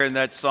Sharing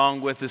that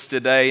song with us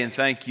today, and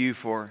thank you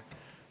for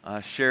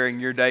sharing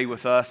your day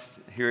with us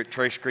here at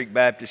Trace Creek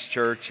Baptist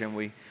Church. And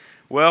we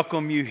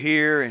welcome you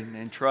here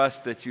and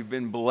trust that you've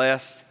been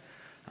blessed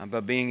by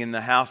being in the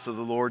house of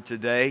the Lord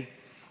today.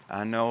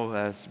 I know,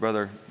 as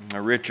Brother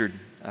Richard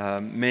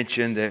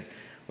mentioned, that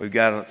we've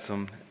got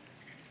some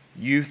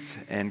youth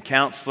and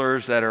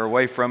counselors that are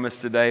away from us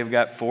today. We've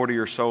got 40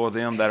 or so of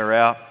them that are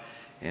out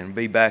and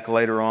be back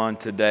later on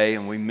today,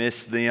 and we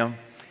miss them.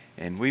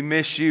 And we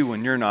miss you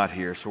when you're not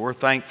here. So we're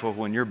thankful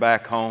when you're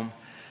back home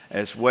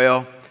as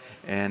well.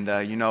 And,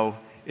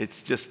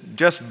 it's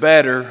just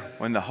better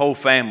when the whole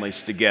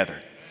family's together.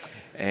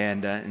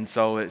 And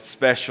so it's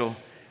special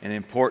and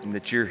important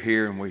that you're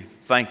here, and we're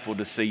thankful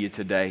to see you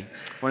today.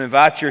 I want to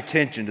invite your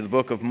attention to the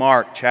book of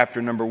Mark,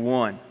 chapter number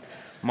 1.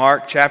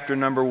 Mark, chapter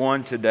number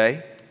 1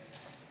 today.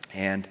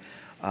 And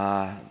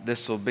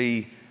this will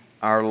be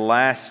our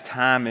last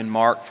time in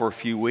Mark for a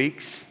few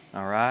weeks,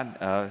 all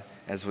right,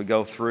 as we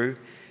go through.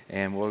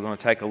 And we're going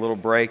to take a little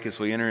break as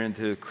we enter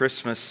into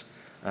Christmas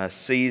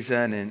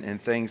season and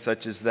things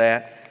such as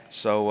that.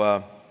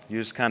 So you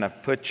just kind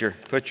of put your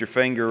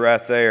finger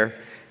right there,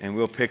 and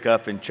we'll pick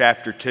up in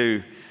chapter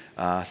 2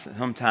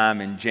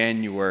 sometime in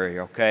January,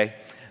 okay?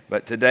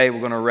 But today we're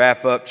going to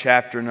wrap up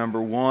chapter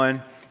number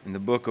 1 in the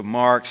book of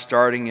Mark,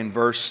 starting in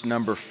verse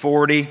number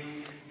 40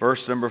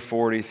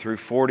 through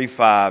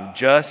 45,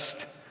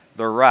 just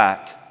the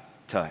right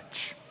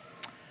touch.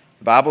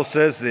 The Bible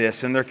says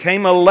this, "And there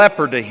came a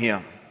leper to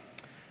him,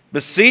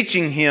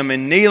 beseeching him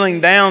and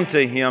kneeling down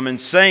to him and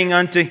saying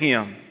unto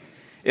him,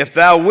 If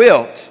thou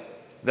wilt,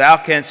 thou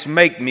canst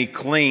make me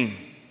clean.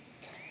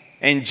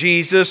 And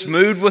Jesus,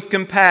 moved with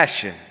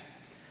compassion,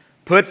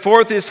 put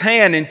forth his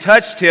hand and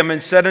touched him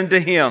and said unto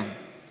him,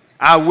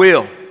 I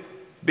will,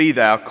 be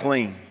thou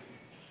clean.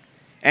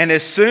 And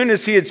as soon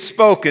as he had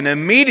spoken,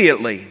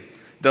 immediately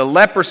the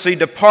leprosy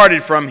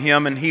departed from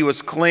him, and he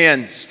was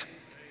cleansed.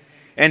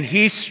 And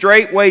he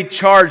straightway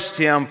charged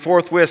him,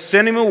 forthwith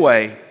sent him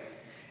away,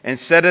 and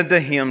said unto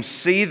him,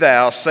 See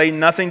thou, say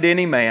nothing to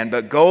any man,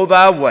 but go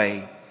thy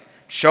way,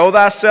 show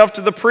thyself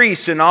to the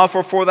priest, and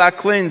offer for thy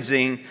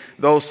cleansing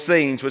those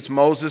things which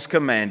Moses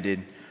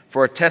commanded,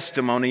 for a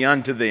testimony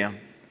unto them.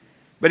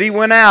 But he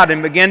went out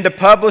and began to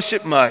publish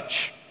it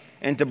much,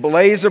 and to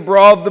blaze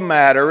abroad the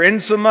matter,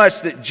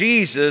 insomuch that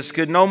Jesus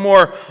could no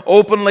more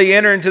openly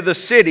enter into the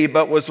city,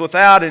 but was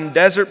without in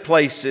desert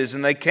places,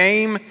 and they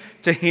came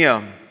to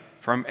him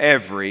from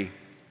every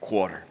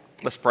quarter."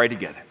 Let's pray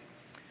together.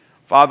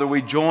 Father,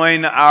 we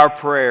join our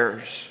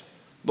prayers,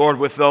 Lord,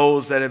 with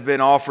those that have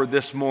been offered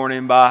this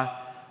morning by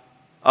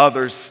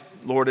others,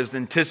 Lord, as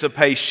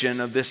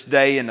anticipation of this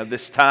day and of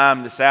this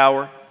time, this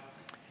hour.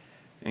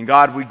 And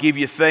God, we give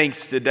you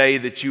thanks today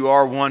that you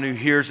are one who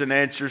hears and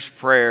answers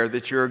prayer,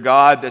 that you're a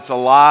God that's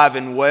alive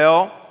and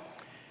well,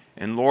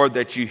 and Lord,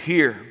 that you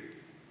hear.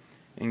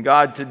 And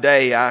God,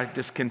 today I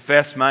just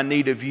confess my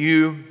need of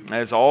you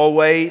as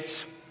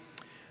always,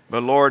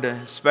 but Lord,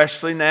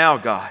 especially now,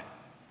 God.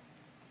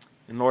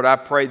 And Lord, I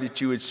pray that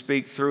you would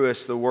speak through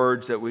us the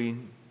words that we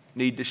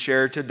need to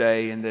share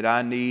today, and that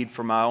I need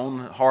for my own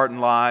heart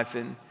and life,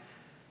 and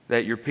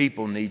that your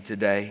people need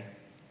today.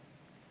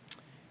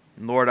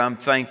 And Lord, I'm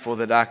thankful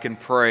that I can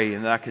pray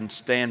and that I can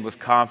stand with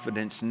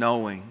confidence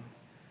knowing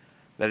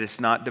that it's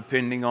not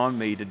depending on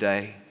me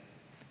today.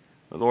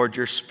 But Lord,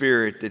 your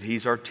Spirit, that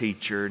He's our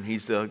teacher and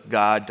He's the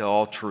guide to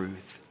all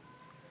truth.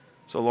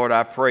 So Lord,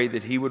 I pray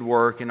that He would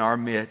work in our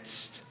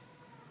midst.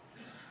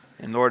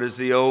 And Lord, as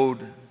the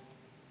old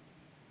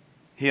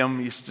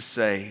hymn used to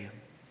say,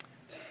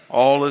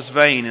 all is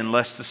vain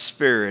unless the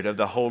Spirit of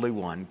the Holy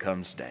One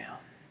comes down.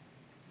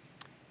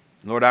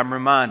 Lord, I'm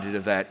reminded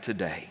of that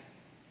today.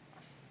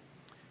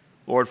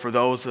 Lord, for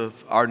those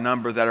of our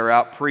number that are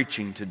out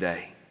preaching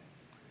today,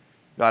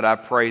 God, I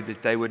pray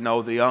that they would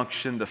know the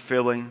unction, the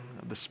filling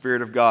of the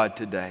Spirit of God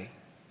today.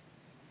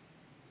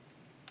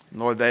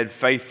 Lord, they'd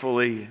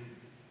faithfully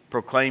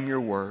proclaim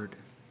your word.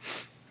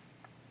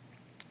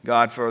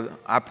 God,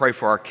 I pray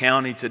for our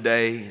county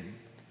today, and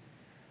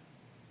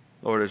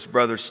Lord, as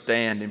brothers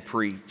stand and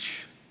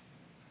preach.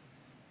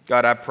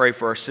 God, I pray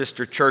for our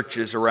sister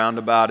churches around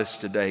about us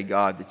today,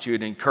 God, that you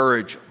would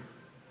encourage them.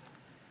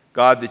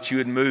 God, that you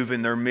would move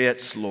in their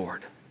midst,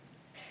 Lord.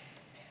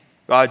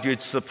 God,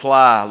 you'd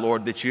supply,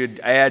 Lord, that you'd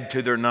add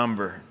to their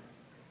number.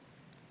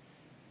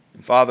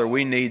 And Father,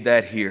 we need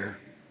that here.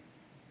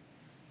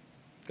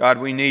 God,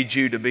 we need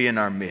you to be in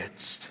our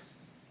midst.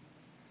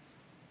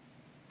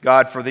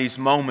 God, for these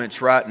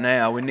moments right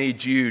now, we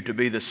need you to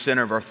be the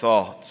center of our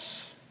thoughts.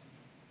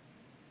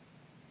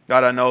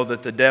 God, I know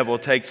that the devil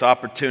takes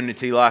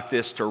opportunity like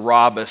this to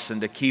rob us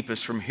and to keep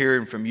us from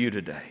hearing from you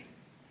today.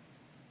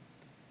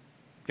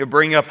 He'll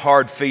bring up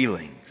hard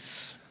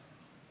feelings.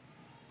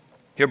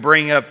 He'll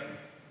bring up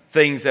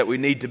things that we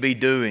need to be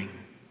doing.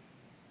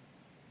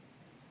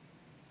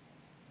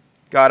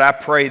 God, I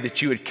pray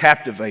that you would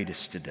captivate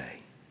us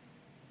today.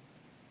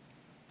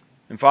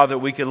 And Father,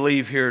 we can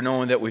leave here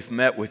knowing that we've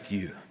met with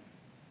you.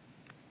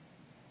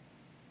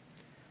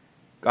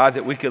 God,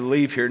 that we could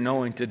leave here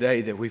knowing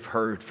today that we've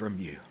heard from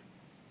you.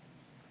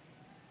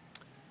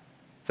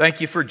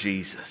 Thank you for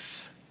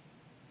Jesus.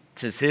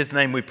 It's in His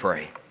name we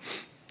pray.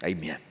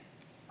 Amen.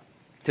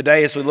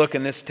 Today, as we look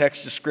in this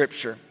text of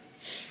Scripture,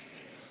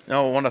 I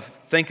want to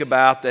think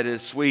about that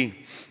as we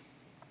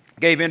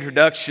gave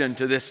introduction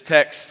to this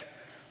text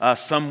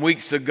some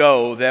weeks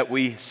ago, that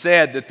we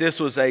said that this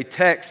was a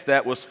text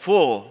that was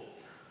full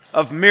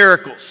of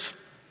miracles.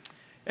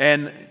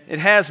 And it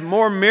has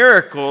more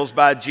miracles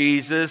by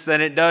Jesus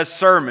than it does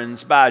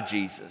sermons by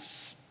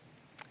Jesus.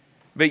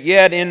 But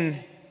yet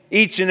in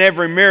each and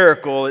every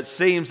miracle, it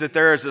seems that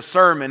there is a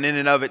sermon in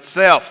and of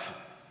itself.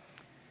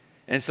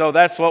 And so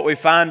that's what we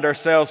find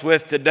ourselves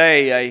with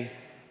today, a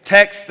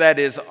text that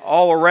is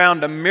all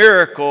around a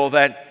miracle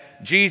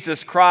that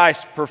Jesus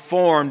Christ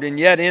performed, and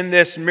yet in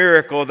this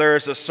miracle there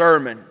is a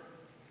sermon.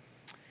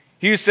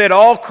 Hughes said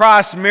all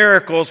Christ's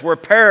miracles were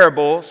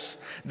parables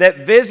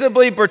that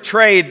visibly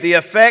portrayed the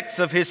effects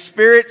of His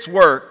Spirit's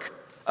work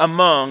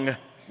among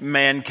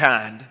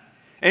mankind.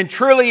 And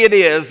truly it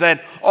is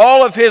that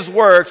all of His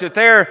works, that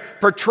they're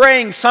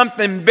portraying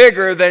something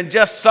bigger than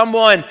just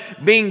someone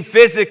being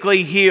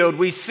physically healed.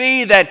 We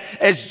see that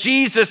as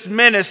Jesus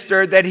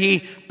ministered, that He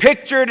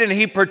pictured and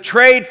He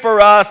portrayed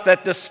for us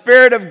that the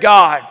Spirit of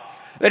God,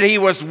 that He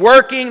was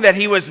working, that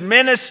He was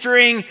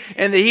ministering,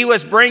 and that He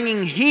was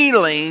bringing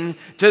healing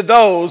to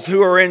those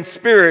who are in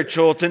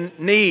spiritual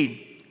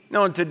need.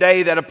 And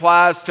today that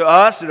applies to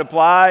us. It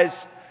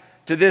applies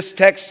to this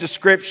text of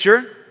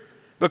Scripture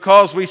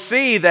because we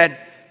see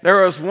that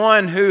there was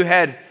one who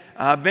had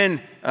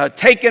been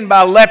taken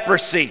by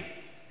leprosy.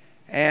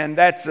 And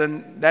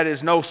that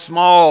is no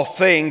small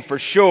thing for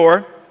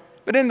sure.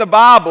 But in the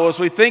Bible, as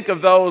we think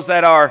of those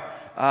that are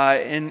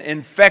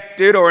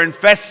infected or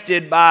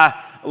infested by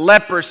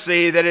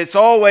leprosy, that it's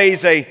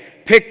always a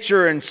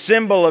picture and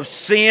symbol of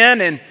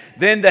sin, and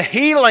then the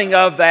healing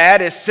of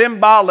that is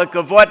symbolic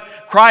of what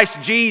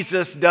Christ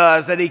Jesus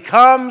does, that He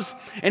comes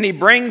and He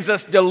brings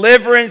us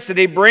deliverance, that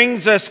He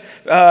brings us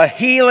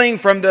healing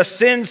from the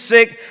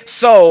sin-sick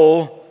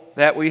soul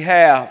that we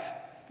have.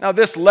 Now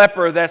this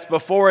leper that's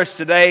before us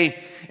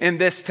today in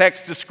this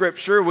text of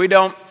Scripture, we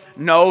don't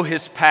know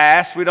his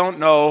past, we don't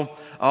know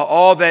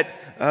all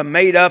that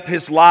made up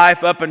his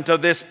life up until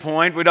this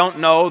point. We don't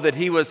know that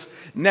he was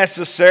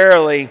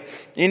necessarily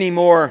any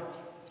more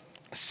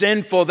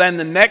sinful than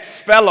the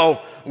next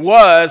fellow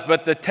was,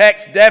 but the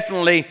text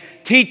definitely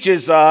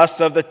teaches us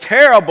of the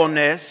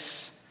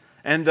terribleness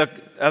and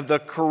of the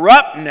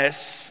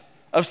corruptness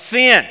of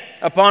sin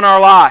upon our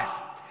life.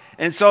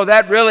 And so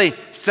that really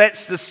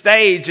sets the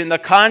stage and the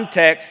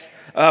context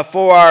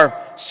for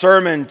our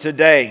sermon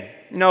today.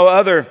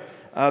 Other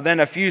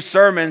than a few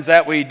sermons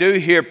that we do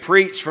hear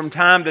preached from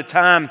time to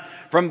time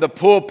from the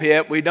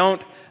pulpit, we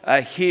don't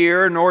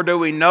hear nor do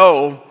we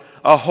know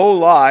a whole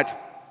lot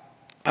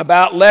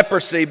about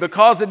leprosy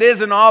because it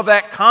isn't all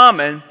that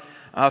common,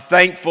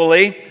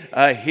 thankfully,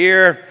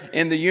 here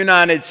in the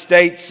United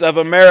States of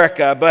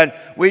America. But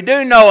we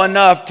do know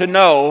enough to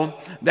know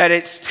that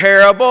it's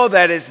terrible,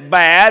 that it's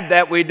bad,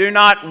 that we do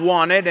not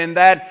want it, and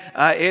that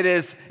it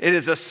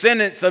is a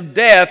sentence of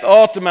death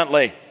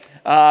ultimately.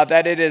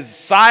 That it is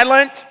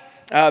silent,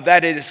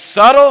 that it is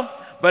subtle,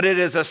 but it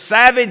is a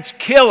savage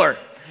killer.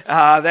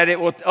 That it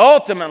will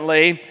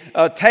ultimately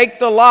take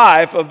the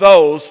life of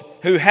those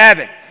who have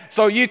it.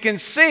 So you can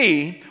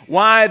see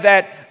why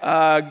that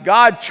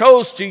God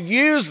chose to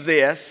use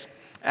this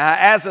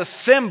as a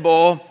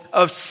symbol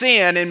of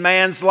sin in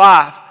man's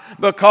life.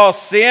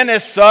 Because sin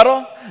is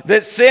subtle,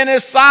 that sin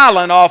is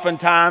silent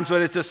oftentimes,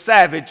 but it's a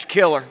savage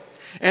killer.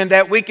 And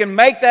that we can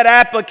make that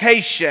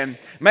application,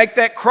 make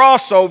that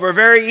crossover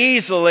very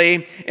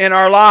easily in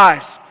our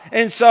lives.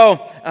 And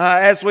so,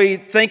 as we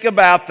think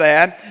about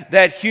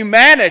that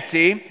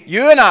humanity,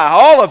 you and I,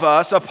 all of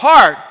us,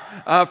 apart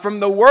from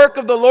the work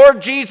of the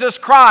Lord Jesus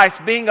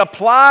Christ being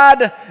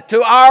applied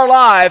to our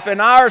life and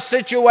our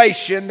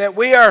situation, that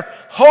we are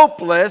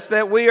hopeless,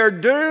 that we are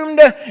doomed,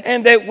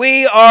 and that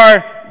we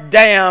are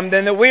damned,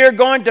 and that we are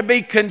going to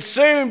be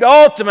consumed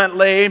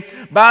ultimately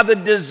by the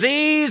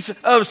disease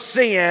of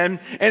sin,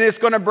 and it's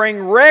going to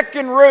bring wreck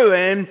and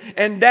ruin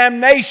and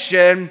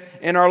damnation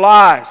in our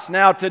lives.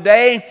 Now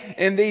today,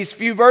 in these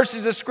few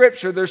verses of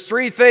Scripture, there's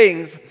three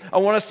things I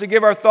want us to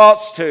give our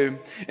thoughts to.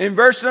 In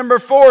verse number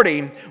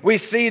 40, we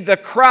see the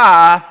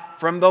cry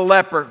from the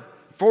leper.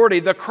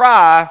 40, the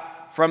cry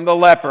from the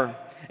leper.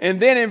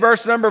 And then in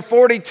verse number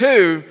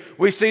 42,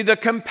 we see the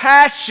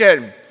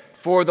compassion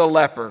for the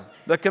leper.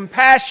 The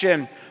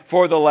compassion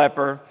for the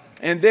leper.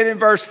 And then in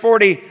verse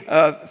 41,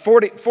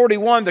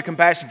 the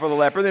compassion for the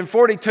leper. Then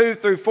 42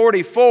 through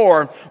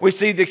 44, we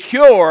see the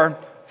cure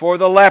for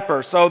the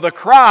leper. So the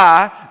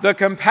cry, the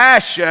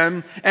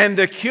compassion, and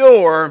the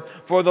cure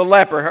for the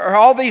leper are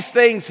all these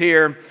things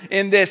here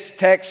in this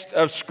text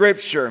of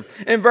Scripture.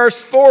 In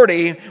verse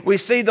 40, we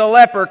see the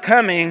leper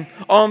coming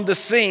on the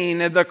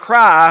scene and the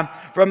cry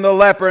from the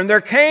leper. And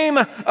there came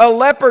a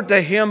leper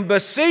to him,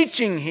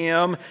 beseeching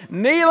him,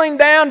 kneeling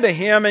down to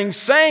him, and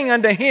saying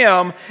unto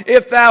him,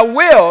 If thou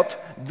wilt,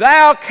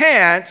 thou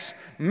canst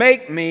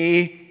make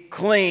me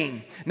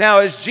clean. Now,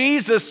 as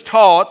Jesus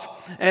taught,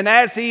 and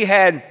as he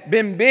had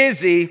been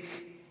busy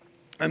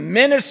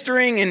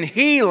ministering and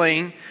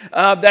healing,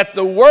 that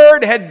the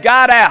word had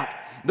got out.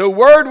 The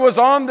word was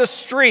on the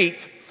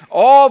street,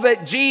 all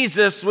that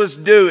Jesus was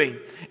doing.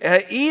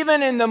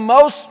 Even in the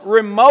most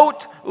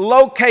remote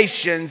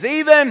locations,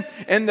 even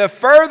in the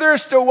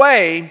furthest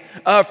away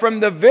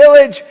from the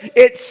village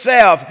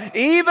itself,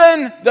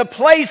 even the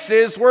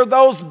places where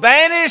those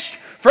banished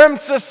from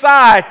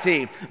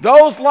society,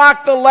 those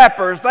like the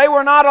lepers, they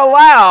were not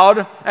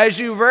allowed, as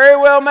you very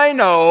well may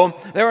know,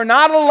 they were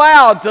not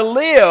allowed to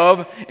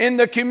live in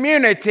the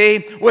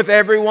community with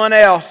everyone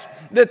else.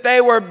 That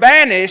they were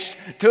banished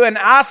to an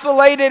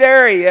isolated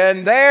area,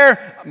 and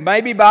there,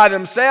 maybe by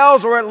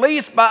themselves or at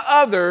least by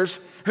others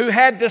who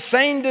had the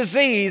same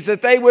disease,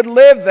 that they would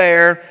live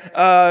there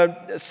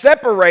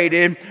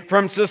separated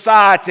from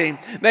society.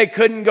 They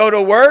couldn't go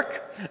to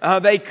work.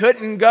 They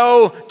couldn't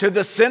go to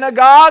the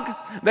synagogue.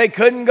 They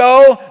couldn't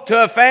go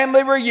to a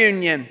family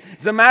reunion.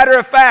 As a matter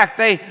of fact,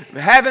 they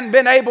haven't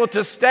been able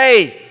to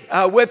stay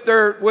with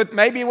their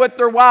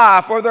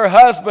wife or their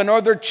husband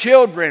or their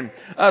children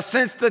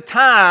since the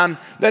time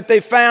that they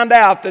found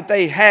out that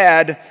they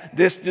had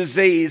this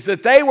disease.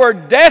 That they were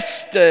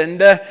destined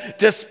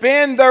to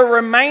spend their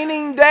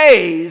remaining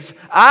days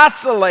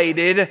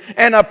isolated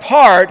and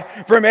apart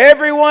from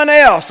everyone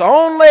else.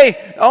 Only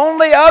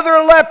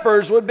other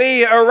lepers would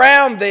be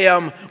around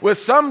them with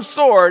some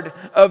sort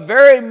of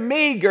very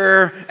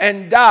meager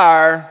and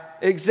dire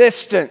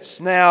existence.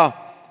 Now,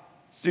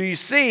 so you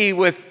see,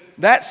 with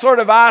that sort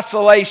of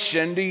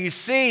isolation, do you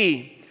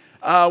see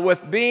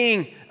with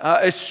being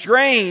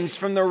estranged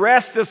from the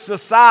rest of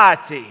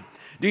society,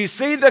 do you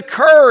see the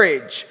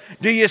courage?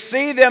 Do you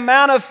see the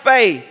amount of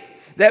faith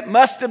that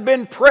must have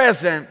been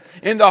present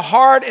in the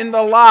heart and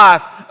the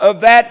life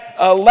of that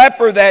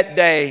leper that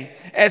day,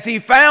 as he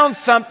found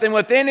something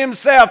within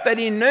himself that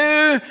he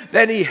knew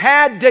that he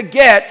had to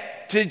get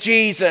to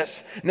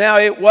Jesus? Now,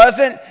 he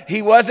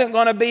wasn't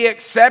going to be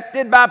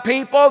accepted by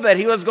people, that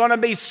he was going to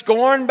be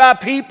scorned by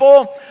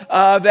people,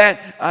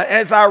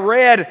 as I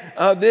read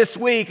this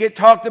week, it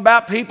talked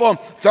about people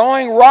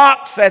throwing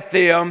rocks at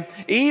them,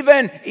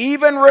 even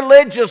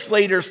religious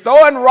leaders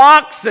throwing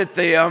rocks at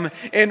them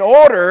in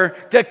order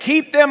to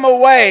keep them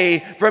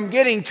away from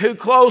getting too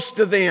close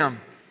to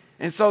them.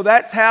 And so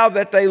that's how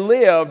that they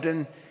lived,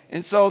 and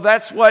so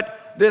that's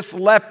what this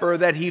leper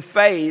that he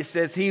faced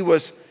as he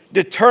was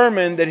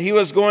determined that he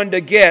was going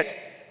to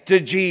get to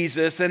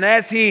Jesus. And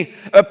as he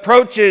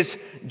approaches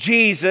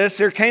Jesus,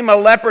 there came a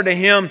leper to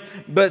him,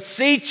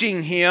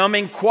 beseeching him,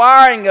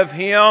 inquiring of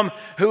him,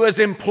 who was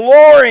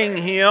imploring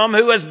him,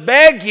 who was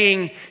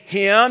begging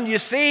him. You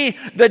see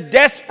the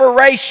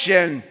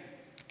desperation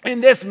in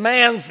this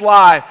man's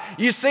life.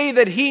 You see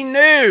that he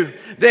knew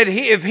that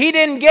if he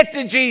didn't get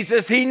to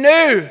Jesus, he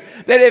knew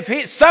that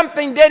if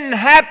something didn't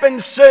happen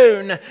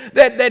soon,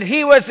 that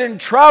he was in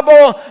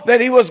trouble,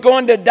 that he was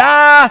going to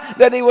die,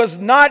 that he was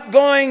not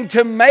going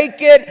to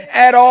make it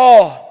at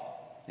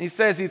all. He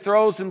says he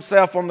throws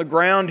himself on the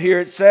ground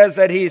here. It says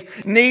that he's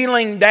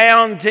kneeling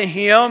down to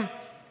him.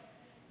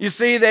 You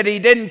see that he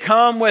didn't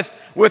come with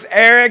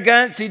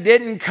arrogance. He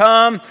didn't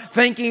come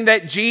thinking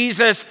that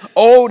Jesus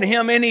owed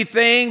him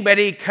anything, but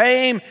he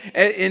came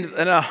in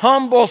a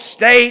humble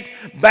state,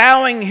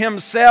 bowing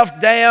himself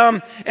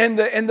down. And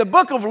the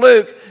book of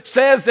Luke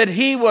says that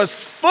he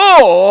was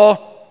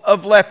full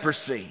of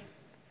leprosy.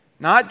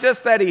 Not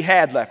just that he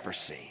had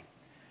leprosy,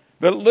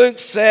 but Luke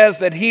says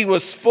that he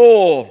was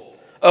full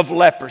of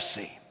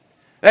leprosy.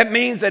 That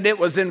means that it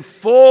was in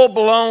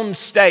full-blown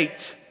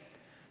state,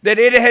 that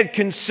it had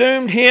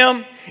consumed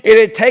him, it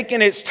had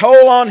taken its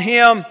toll on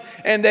him,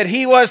 and that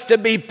he was to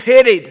be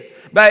pitied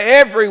by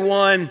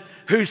everyone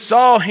who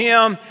saw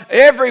him.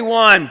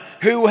 Everyone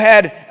who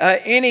had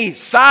any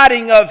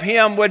sighting of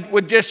him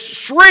would just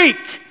shriek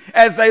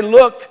as they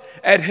looked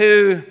at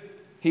who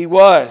he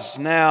was.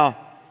 Now,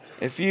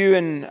 if you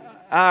and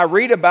I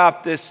read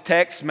about this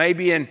text,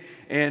 maybe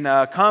in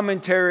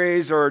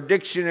commentaries or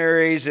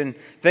dictionaries and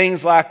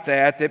things like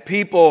that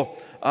people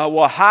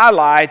will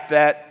highlight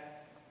that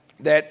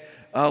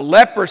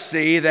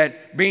leprosy,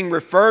 that being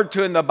referred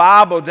to in the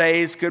Bible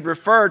days, could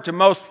refer to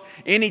most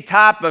any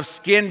type of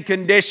skin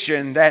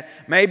condition, that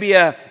maybe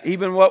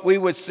even what we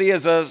would see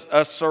as a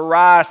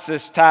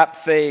psoriasis type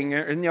thing,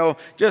 and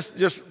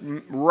just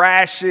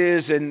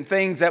rashes and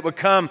things that would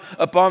come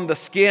upon the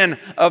skin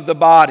of the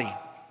body.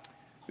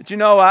 But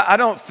I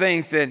don't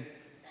think that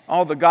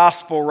all the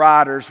gospel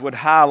writers would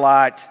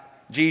highlight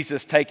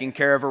Jesus taking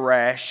care of a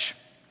rash.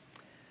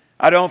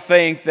 I don't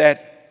think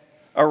that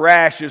a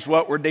rash is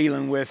what we're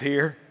dealing with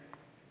here.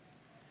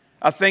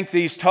 I think that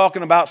he's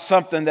talking about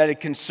something that had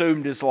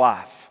consumed his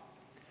life,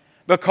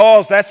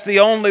 because that's the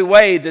only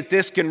way that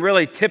this can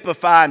really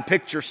typify and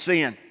picture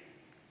sin.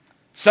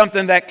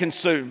 Something that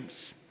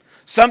consumes,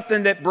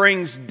 something that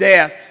brings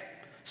death,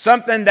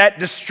 something that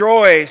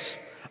destroys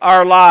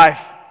our life.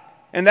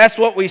 And that's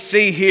what we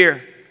see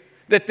here,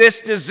 that this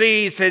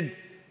disease had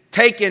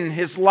taken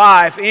his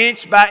life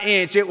inch by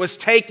inch. It was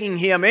taking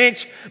him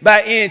inch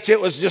by inch. It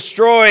was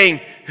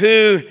destroying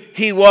who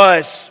he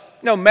was.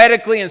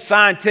 Medically and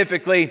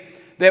scientifically,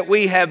 that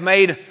we have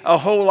made a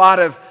whole lot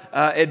of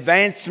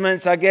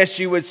advancements, I guess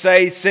you would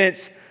say,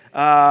 since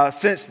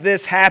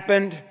this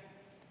happened.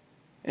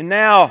 And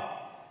now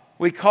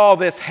we call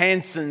this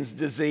Hansen's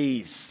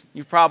disease.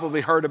 You've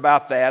probably heard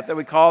about that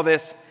we call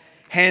this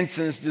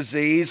Hansen's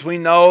disease. We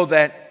know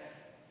that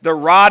the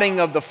rotting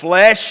of the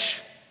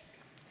flesh,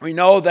 we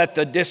know that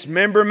the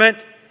dismemberment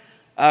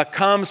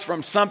comes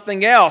from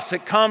something else.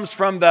 It comes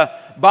from the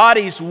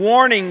body's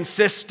warning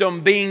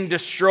system being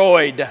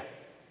destroyed.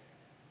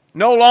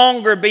 No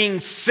longer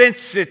being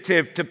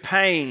sensitive to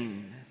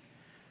pain.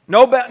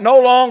 No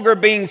longer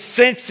being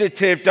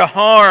sensitive to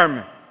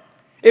harm.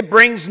 It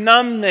brings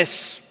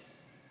numbness.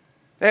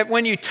 That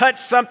when you touch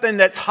something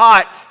that's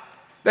hot,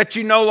 that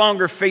you no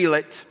longer feel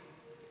it.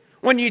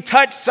 When you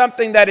touch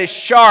something that is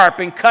sharp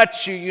and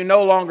cuts you, you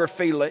no longer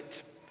feel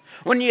it.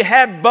 When you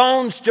have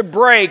bones to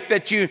break,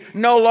 that you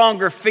no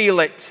longer feel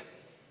it.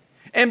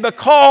 And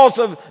because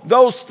of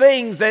those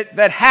things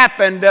that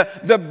happened,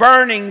 the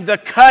burning, the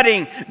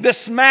cutting, the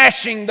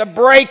smashing, the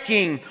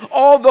breaking,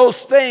 all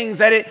those things,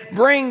 that it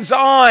brings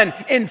on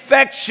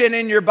infection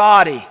in your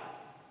body.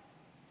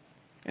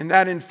 And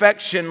that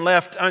infection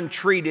left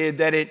untreated,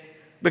 that it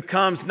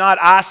becomes not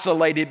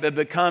isolated, but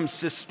becomes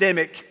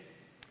systemic.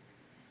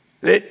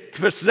 It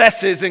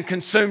possesses and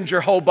consumes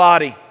your whole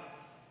body.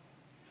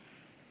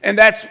 And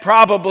that's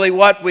probably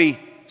what we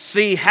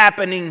see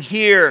happening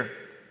here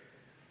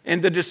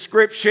in the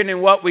description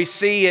and what we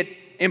see it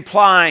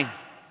implying.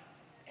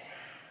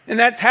 And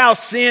that's how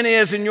sin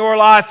is in your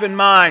life and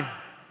mine.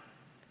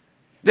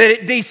 That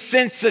it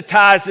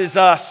desensitizes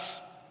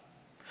us.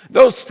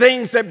 Those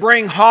things that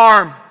bring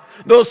harm,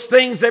 those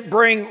things that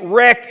bring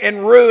wreck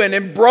and ruin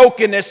and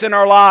brokenness in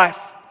our life,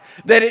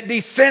 that it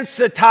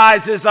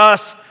desensitizes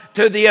us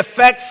to the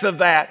effects of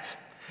that,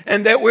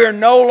 and that we're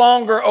no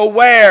longer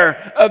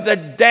aware of the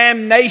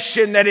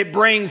damnation that it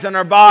brings in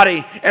our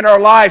body and our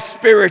life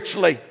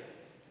spiritually.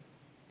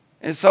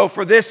 And so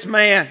for this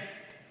man,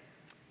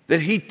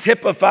 that he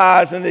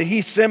typifies and that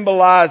he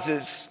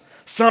symbolizes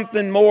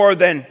something more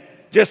than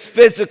just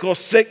physical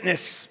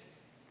sickness.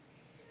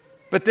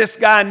 But this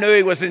guy knew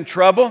he was in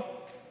trouble.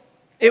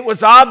 It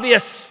was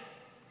obvious.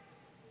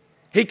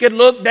 He could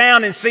look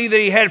down and see that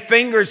he had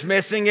fingers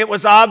missing. It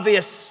was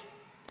obvious.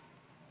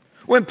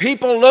 When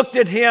people looked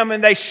at him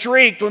and they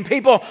shrieked, when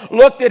people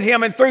looked at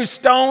him and threw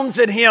stones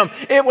at him,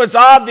 it was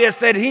obvious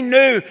that he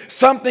knew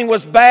something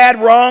was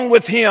bad wrong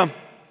with him.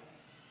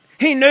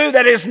 He knew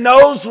that his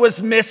nose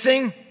was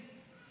missing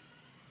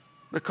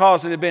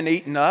because it had been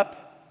eaten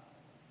up.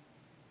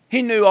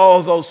 He knew all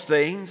of those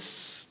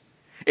things.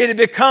 It had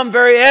become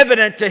very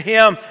evident to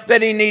him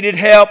that he needed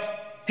help.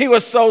 He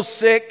was so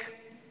sick.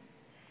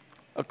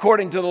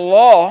 According to the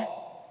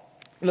law,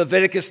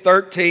 Leviticus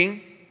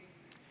 13,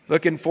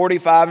 look in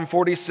 45 and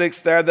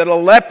 46 there, that a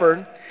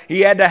leper,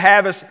 he had to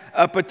have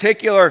a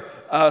particular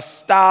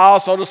style,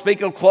 so to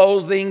speak, of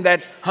clothing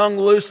that hung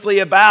loosely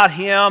about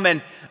him,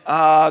 and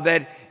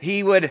that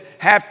he would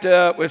have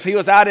to, if he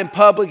was out in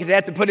public, he'd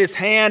have to put his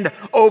hand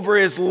over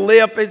his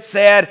lip, it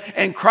said,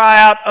 and cry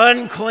out,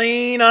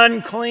 "Unclean,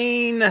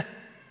 unclean."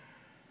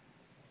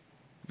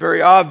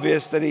 Very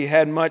obvious that he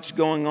had much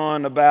going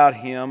on about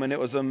him, and it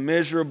was a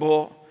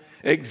miserable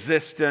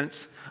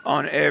existence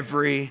on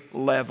every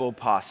level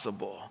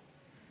possible.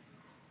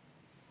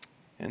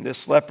 And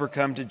this leper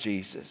come to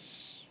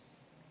Jesus.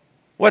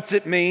 What's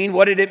it mean?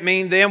 What did it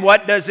mean then?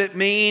 What does it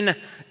mean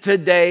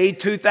today,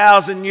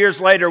 2,000 years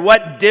later?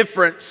 What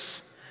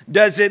difference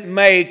does it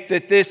make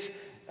that this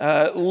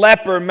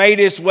leper made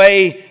his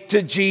way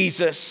to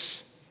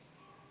Jesus?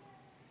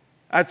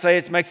 I'd say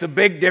it makes a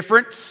big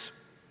difference.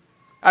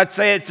 I'd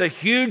say it's a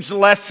huge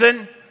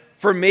lesson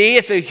for me.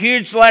 It's a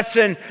huge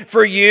lesson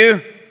for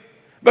you.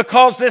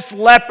 Because this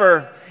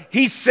leper,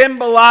 he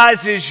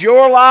symbolizes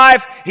your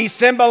life. He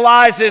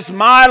symbolizes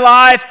my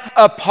life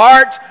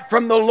apart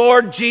from the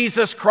Lord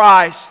Jesus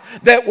Christ.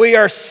 That we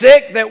are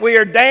sick, that we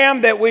are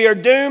damned, that we are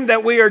doomed,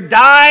 that we are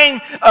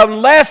dying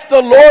unless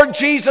the Lord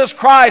Jesus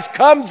Christ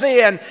comes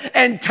in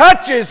and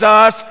touches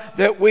us,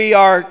 that we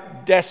are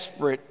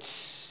desperate.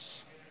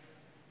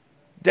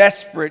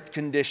 Desperate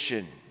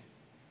condition.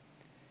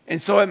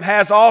 And so it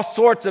has all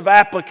sorts of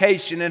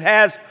application. It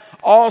has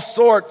all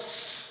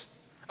sorts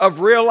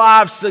of real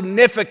life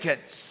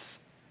significance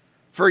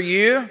for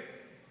you,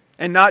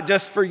 and not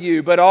just for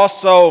you, but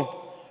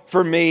also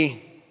for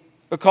me.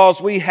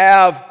 Because we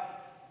have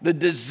the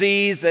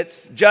disease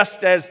that's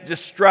just as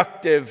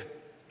destructive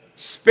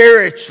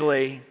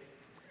spiritually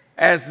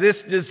as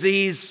this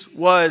disease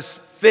was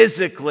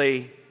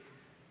physically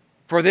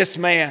for this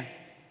man.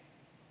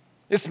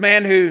 This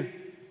man who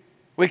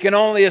we can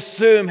only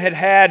assume had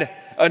had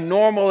a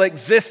normal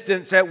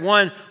existence at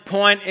one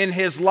point in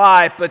his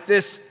life, but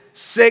this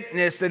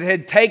sickness that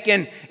had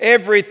taken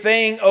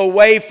everything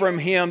away from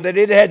him, that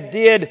it had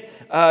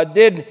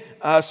did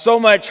so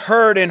much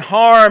hurt and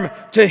harm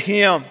to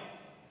him.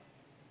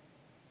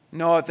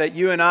 Know that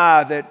you and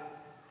I, that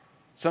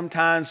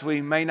sometimes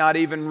we may not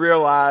even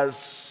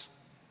realize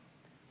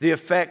the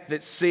effect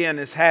that sin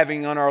is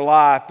having on our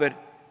life, but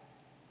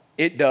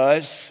it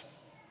does.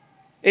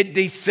 It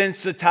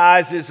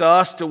desensitizes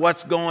us to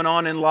what's going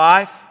on in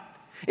life.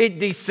 It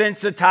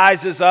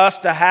desensitizes us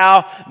to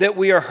how that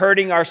we are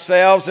hurting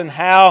ourselves and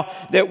how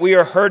that we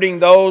are hurting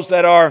those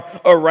that are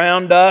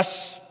around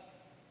us.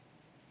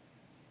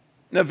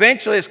 And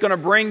eventually it's going to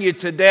bring you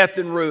to death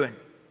and ruin.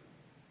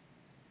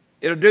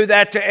 It'll do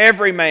that to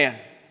every man.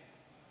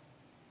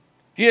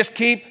 You just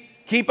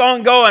keep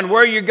on going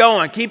where you're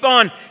going. Keep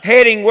on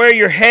heading where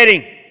you're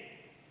heading.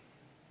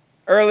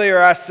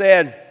 Earlier I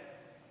said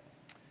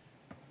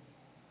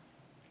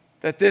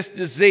that this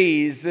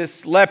disease,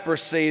 this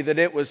leprosy, that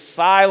it was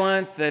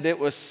silent, that it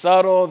was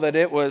subtle, that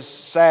it was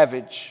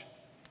savage.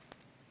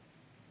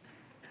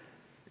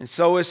 And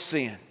so is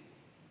sin.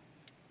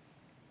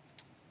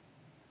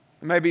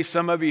 There may be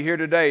some of you here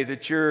today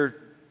that you're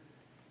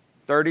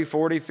 30,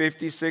 40,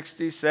 50,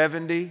 60,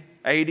 70,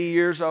 80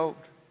 years old.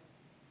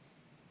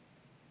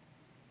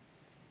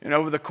 And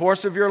over the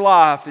course of your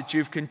life that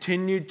you've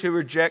continued to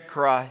reject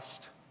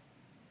Christ.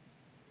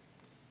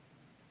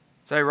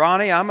 Say,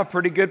 Ronnie, I'm a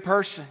pretty good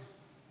person.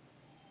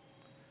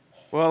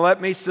 Well,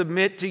 let me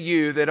submit to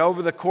you that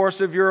over the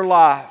course of your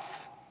life,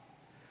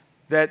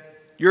 that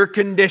your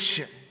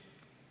condition,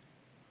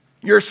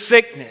 your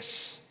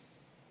sickness,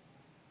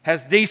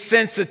 has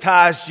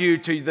desensitized you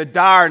to the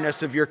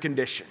direness of your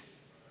condition.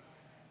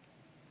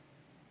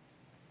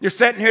 You're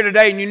sitting here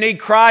today and you need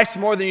Christ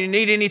more than you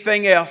need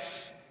anything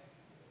else.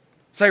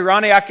 Say,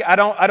 Ronnie, I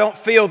don't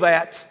feel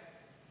that.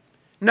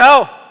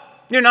 No,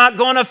 you're not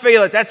going to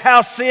feel it. That's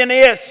how sin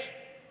is.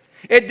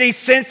 It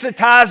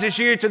desensitizes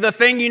you to the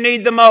thing you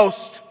need the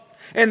most,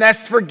 and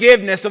that's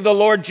forgiveness of the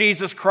Lord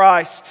Jesus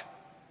Christ.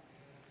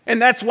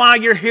 And that's why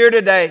you're here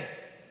today.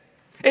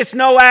 It's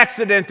no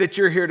accident that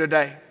you're here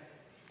today.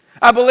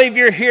 I believe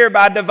you're here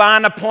by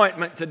divine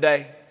appointment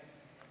today.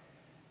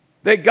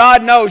 That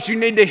God knows you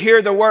need to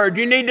hear the word.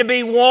 You need to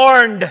be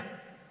warned.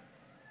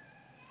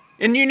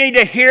 And you need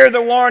to hear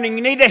the warning.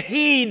 You need to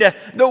heed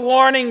the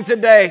warning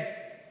today.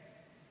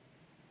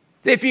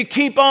 If you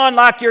keep on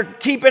like you're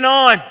keeping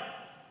on,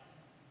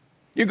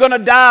 you're going to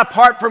die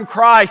apart from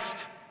Christ.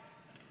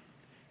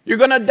 You're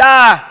going to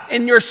die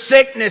in your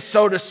sickness,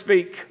 so to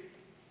speak.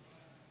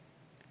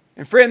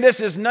 And friend, this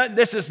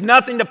is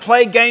nothing to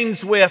play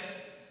games with.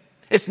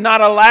 It's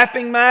not a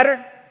laughing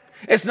matter.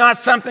 It's not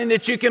something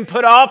that you can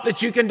put off,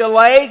 that you can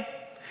delay.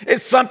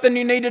 It's something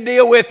you need to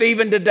deal with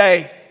even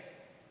today.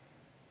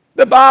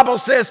 The Bible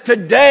says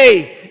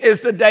today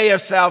is the day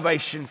of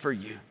salvation for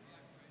you.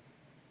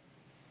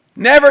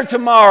 Never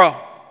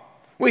tomorrow.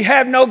 We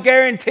have no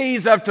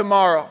guarantees of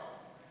tomorrow.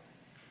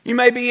 You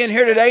may be in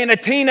here today and a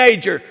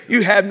teenager.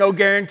 You have no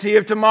guarantee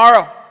of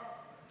tomorrow.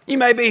 You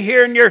may be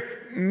here and you're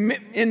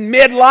in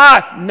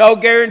midlife. No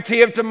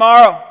guarantee of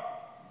tomorrow.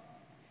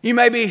 You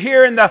may be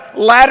here in the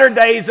latter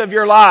days of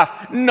your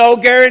life. No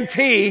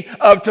guarantee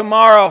of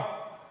tomorrow.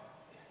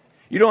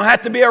 You don't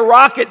have to be a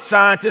rocket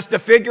scientist to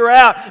figure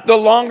out the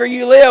longer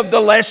you live, the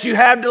less you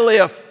have to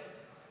live.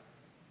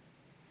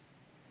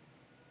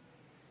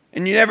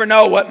 And you never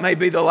know what may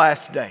be the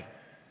last day.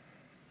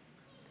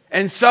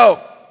 And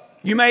so,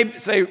 you may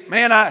say,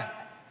 man,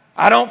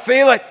 I don't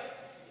feel it.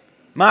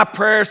 My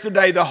prayers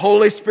today, the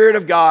Holy Spirit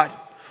of God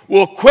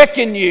will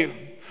quicken you,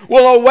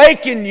 will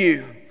awaken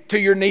you to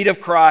your need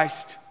of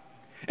Christ.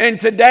 And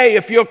today,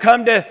 if you'll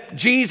come to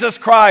Jesus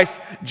Christ,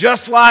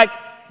 just like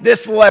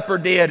this leper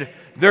did,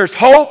 there's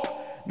hope,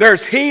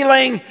 there's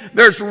healing,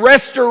 there's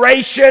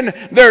restoration,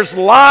 there's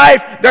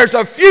life, there's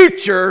a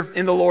future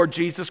in the Lord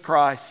Jesus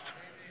Christ.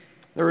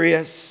 There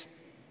is.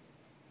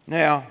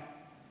 Now,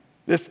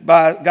 this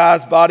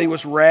guy's body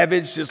was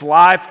ravaged. His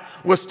life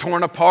was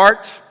torn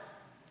apart.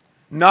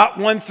 Not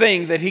one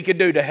thing that he could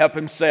do to help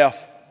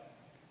himself.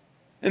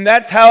 And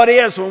that's how it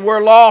is when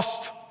we're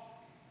lost.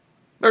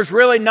 There's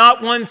really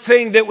not one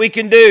thing that we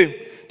can do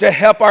to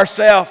help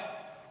ourselves.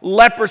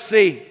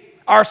 Leprosy,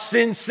 our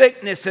sin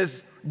sickness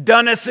has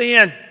done us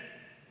in.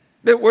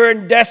 That we're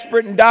in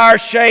desperate and dire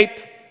shape.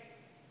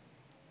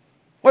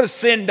 What has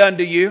sin done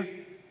to you?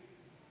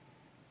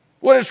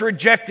 What has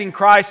rejecting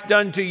Christ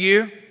done to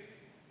you?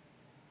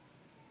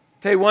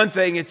 Tell you one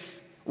thing, it's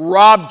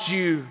robbed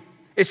you.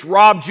 It's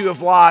robbed you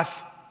of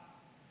life.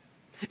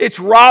 It's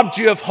robbed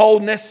you of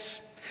wholeness.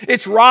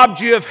 It's robbed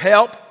you of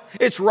help.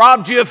 It's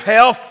robbed you of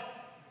health.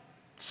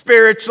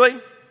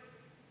 Spiritually.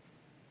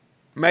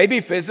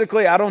 Maybe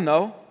physically, I don't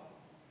know.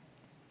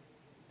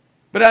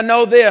 But I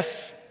know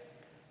this.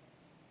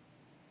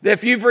 That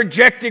if you've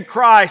rejected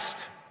Christ,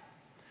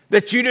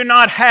 that you do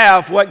not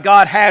have what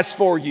God has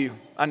for you.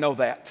 I know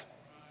that.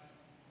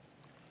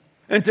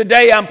 And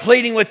today I'm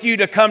pleading with you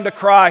to come to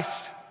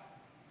Christ.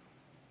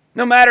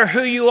 No matter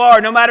who you are,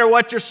 no matter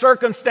what your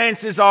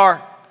circumstances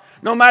are,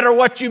 no matter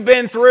what you've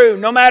been through,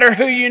 no matter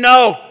who you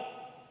know,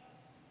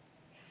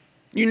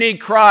 you need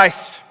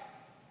Christ.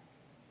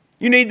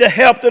 You need the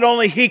help that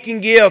only He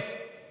can give.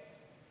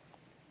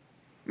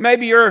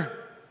 Maybe you're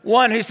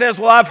one who says,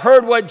 well, I've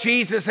heard what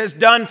Jesus has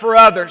done for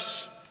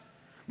others,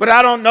 but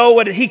I don't know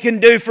what He can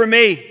do for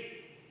me.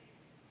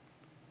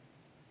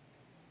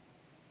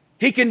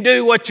 He can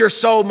do what your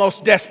soul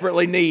most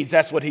desperately needs.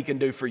 That's what He can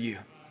do for you.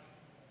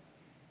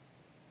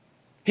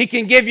 He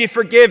can give you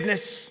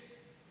forgiveness.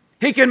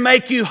 He can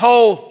make you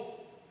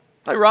whole.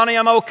 Say, Ronnie,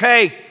 I'm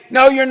okay.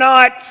 No, you're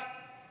not.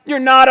 You're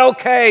not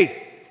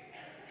okay.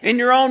 In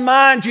your own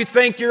mind, you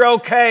think you're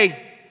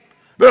okay.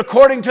 But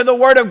according to the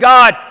Word of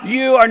God,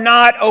 you are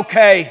not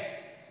okay.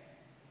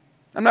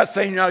 I'm not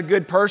saying you're not a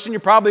good person.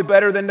 You're probably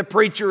better than the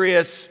preacher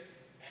is.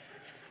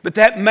 But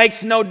that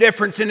makes no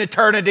difference in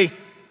eternity.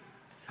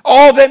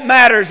 All that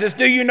matters is,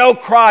 do you know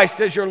Christ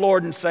as your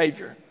Lord and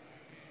Savior?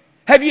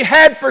 Have you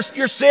had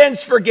your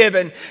sins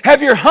forgiven?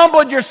 Have you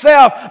humbled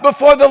yourself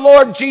before the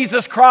Lord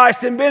Jesus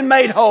Christ and been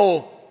made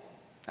whole?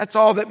 That's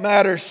all that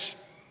matters.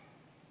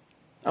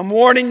 I'm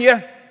warning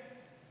you.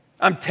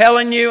 I'm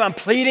telling you. I'm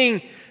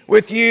pleading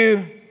with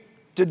you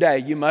today.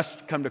 You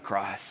must come to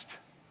Christ.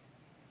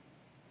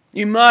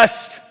 You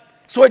must.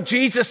 That's what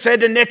Jesus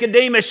said to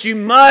Nicodemus. You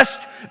must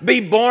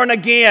be born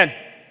again.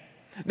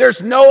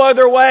 There's no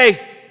other way.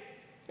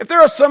 If there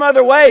was some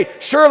other way,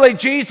 surely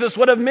Jesus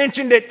would have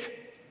mentioned it.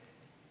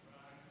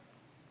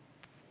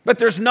 But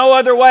there's no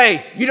other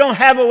way. You don't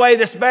have a way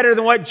that's better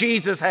than what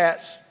Jesus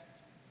has.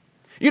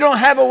 You don't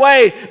have a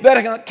way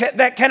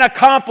that can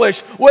accomplish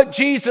what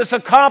Jesus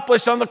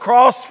accomplished on the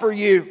cross for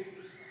you.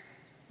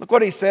 Look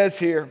what he says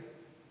here.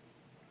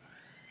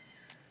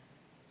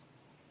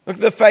 Look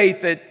at the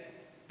faith that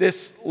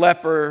this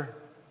leper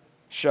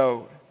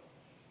showed.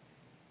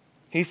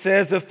 He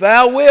says, if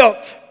thou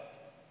wilt,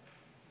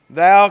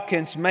 thou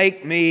canst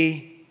make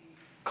me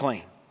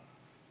clean.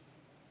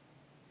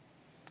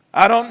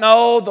 I don't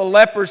know the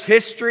leper's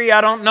history. I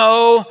don't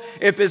know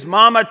if his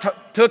mama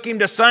took him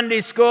to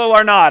Sunday school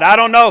or not. I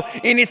don't know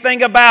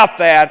anything about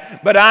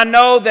that. But I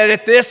know that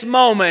at this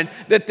moment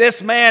that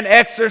this man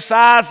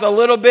exercised a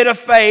little bit of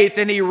faith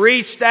and he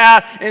reached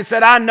out and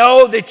said, I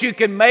know that you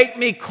can make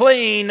me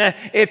clean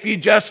if you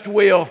just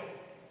will.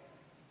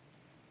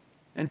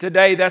 And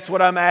today that's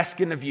what I'm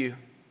asking of you.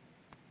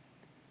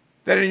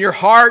 That in your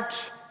heart,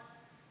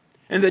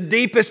 in the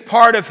deepest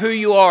part of who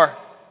you are,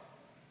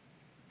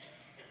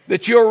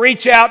 that you'll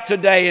reach out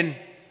today and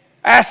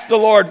ask the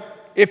Lord,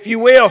 if you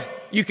will,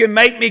 you can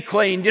make me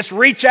clean. Just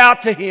reach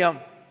out to Him.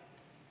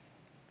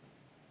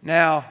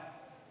 Now,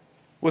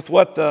 with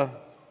what the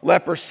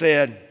leper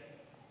said,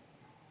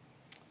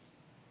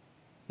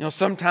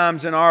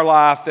 sometimes in our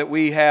life that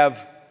we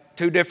have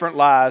two different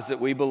lies that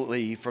we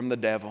believe from the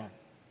devil.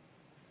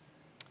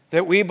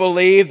 That we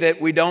believe that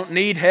we don't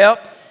need help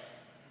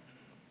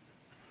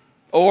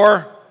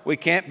or we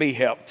can't be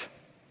helped.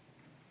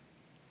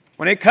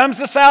 When it comes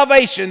to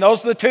salvation,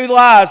 those are the two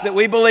lies that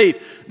we believe.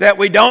 That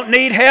we don't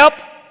need help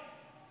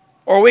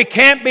or we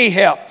can't be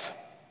helped.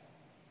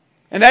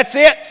 And that's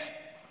it.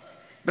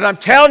 But I'm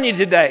telling you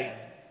today,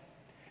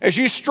 as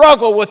you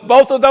struggle with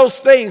both of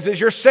those things as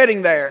you're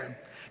sitting there,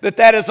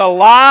 that is a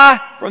lie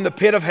from the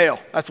pit of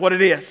hell. That's what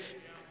it is.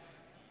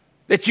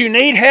 That you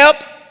need help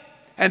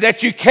and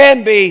that you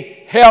can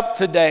be helped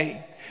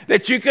today.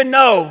 That you can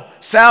know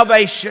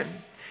salvation.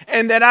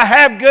 And that I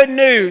have good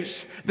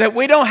news. That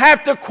we don't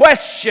have to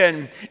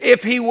question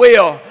if He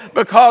will.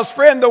 Because,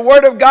 friend, the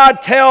Word of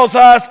God tells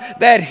us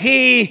that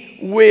He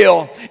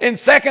will. In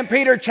 2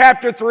 Peter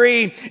chapter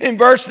 3, in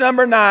verse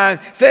number 9,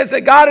 says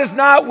that God is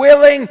not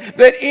willing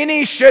that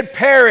any should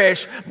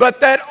perish,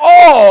 but that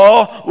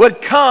all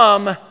would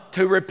come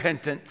to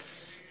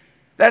repentance.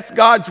 That's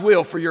God's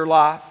will for your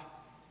life.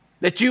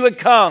 That you would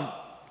come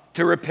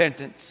to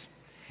repentance.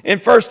 In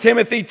 1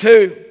 Timothy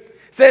 2,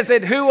 says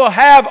that who will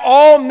have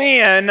all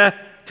men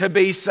to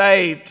be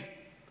saved.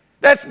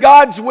 That's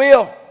God's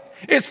will.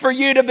 It's for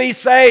you to be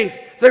saved.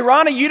 Say,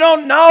 Ronnie, you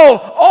don't know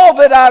all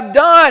that I've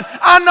done.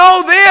 I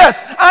know this.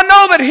 I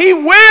know that He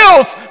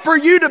wills for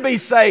you to be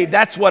saved.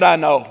 That's what I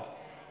know.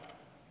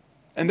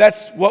 And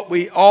that's what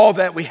all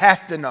that we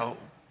have to know.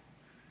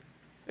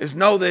 Is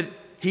know that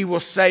He will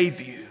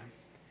save you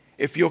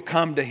if you'll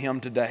come to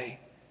Him today.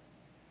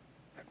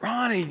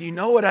 Ronnie, do you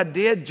know what I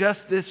did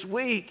just this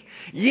week?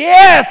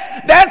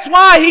 Yes, that's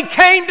why He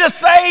came to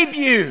save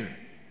you.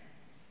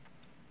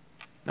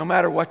 No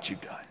matter what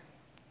you've done.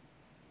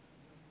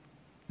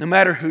 No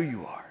matter who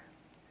you are.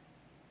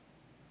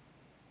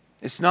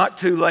 It's not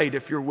too late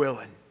if you're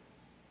willing.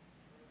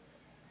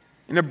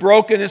 In the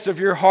brokenness of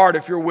your heart,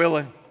 if you're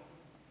willing.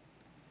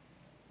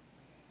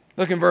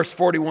 Look in verse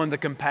 41, the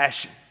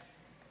compassion.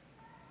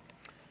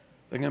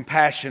 The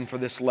compassion for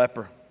this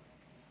leper.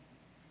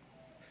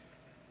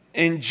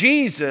 And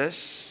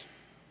Jesus,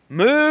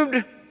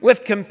 moved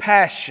with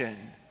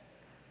compassion,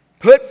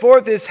 put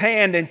forth His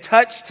hand and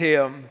touched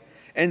him,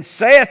 and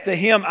saith to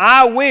him,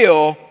 I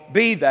will,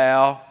 be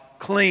thou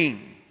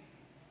clean.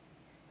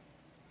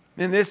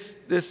 And this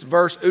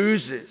verse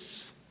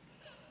oozes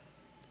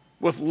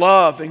with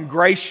love and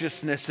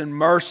graciousness and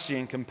mercy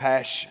and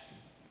compassion.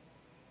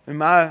 And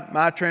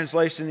my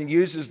translation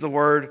uses the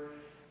word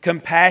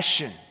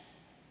compassion.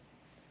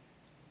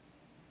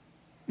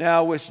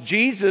 Now, as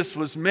Jesus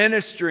was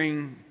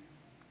ministering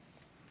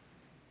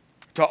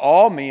to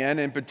all men,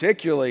 and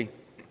particularly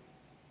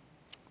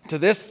to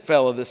this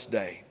fellow this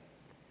day,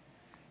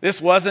 this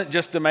wasn't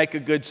just to make a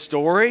good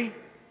story.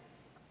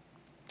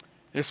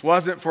 This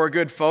wasn't for a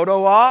good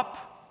photo op.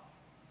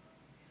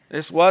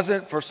 This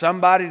wasn't for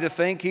somebody to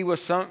think he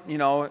was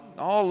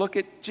oh, look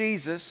at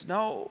Jesus.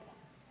 No.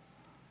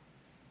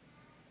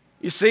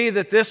 You see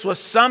that this was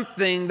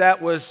something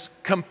that was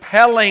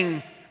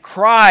compelling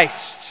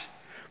Christ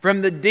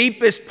from the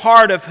deepest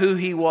part of who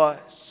He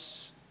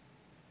was.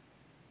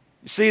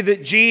 You see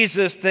that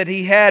Jesus, that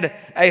He had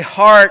a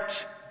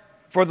heart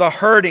for the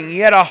hurting. He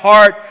had a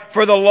heart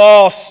for the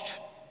lost.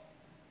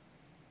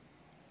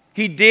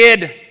 He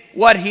did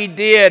what He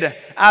did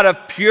out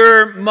of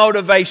pure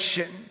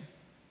motivation,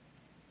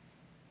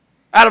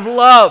 out of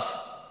love.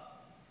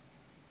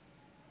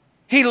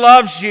 He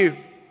loves you.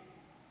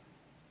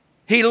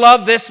 He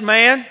loved this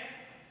man,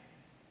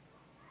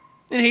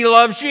 and He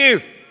loves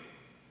you.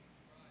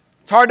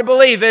 It's hard to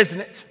believe, isn't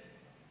it?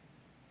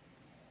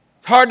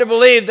 It's hard to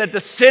believe that the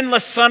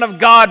sinless Son of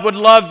God would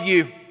love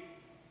you,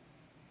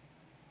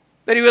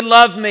 that He would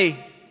love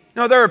me.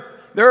 No, there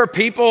are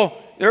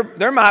people,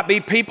 there might be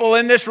people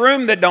in this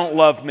room that don't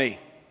love me.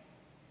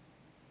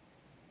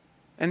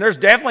 And there's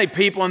definitely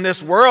people in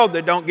this world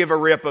that don't give a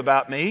rip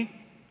about me.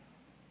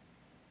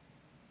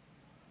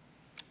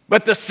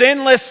 But the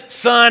sinless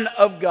Son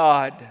of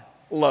God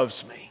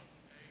loves me.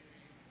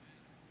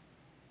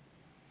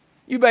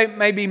 You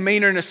may be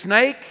meaner than a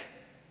snake.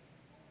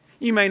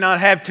 You may not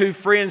have two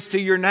friends to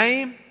your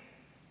name.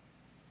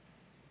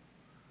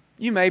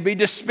 You may be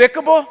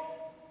despicable.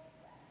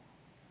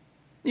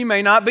 You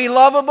may not be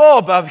lovable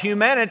above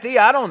humanity.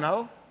 I don't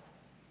know.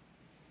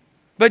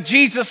 But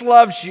Jesus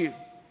loves you.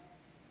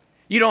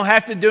 You don't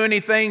have to do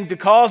anything to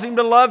cause Him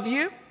to love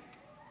you.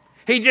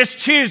 He just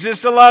chooses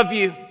to love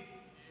you.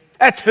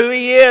 That's who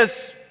He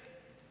is.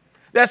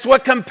 That's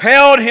what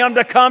compelled Him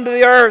to come to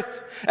the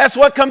earth. That's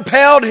what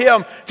compelled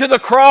Him to the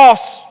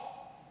cross.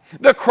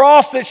 The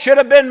cross that should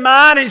have been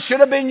mine and should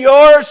have been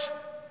yours.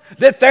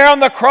 That there on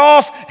the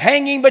cross,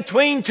 hanging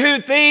between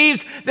two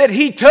thieves, that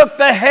He took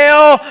the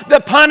hell, the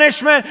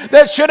punishment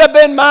that should have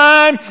been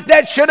mine,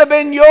 that should have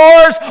been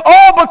yours,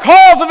 all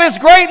because of His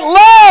great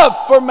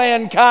love for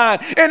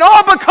mankind. And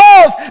all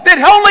because that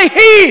only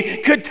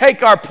He could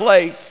take our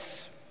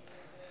place.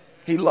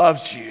 He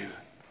loves you.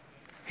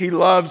 He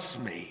loves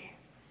me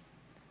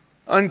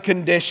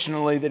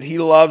unconditionally, that He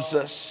loves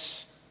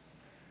us,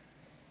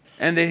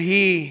 and that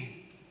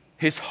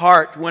His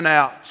heart went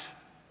out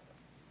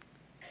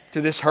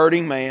to this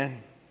hurting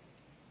man.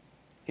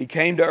 He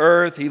came to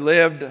earth, He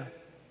lived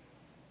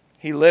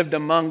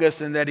among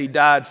us, and that He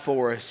died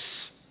for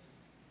us.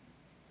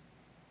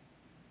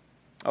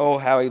 Oh,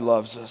 how He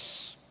loves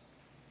us.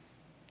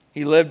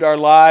 He lived our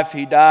life,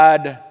 He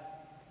died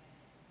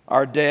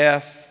our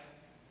death.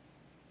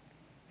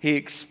 He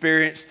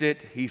experienced it.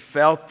 He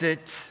felt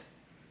it.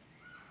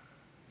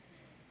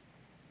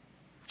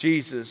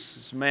 Jesus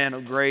is a man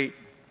of great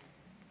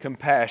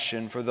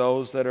compassion for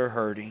those that are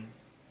hurting.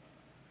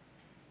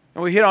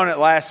 And we hit on it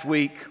last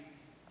week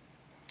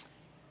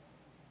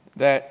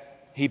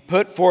that He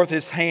put forth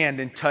His hand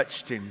and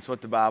touched him. That's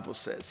what the Bible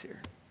says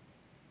here.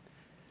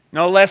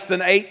 No less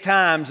than 8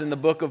 times in the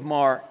book of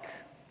Mark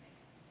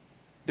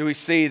do we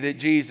see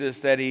that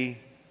He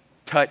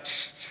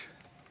touched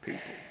people.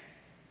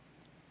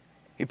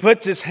 He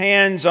puts His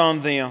hands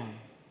on them.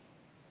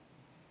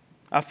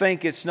 I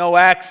think it's no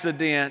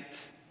accident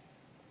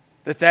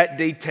that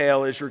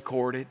detail is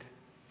recorded.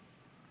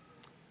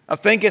 I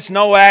think it's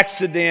no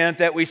accident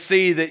that we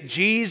see that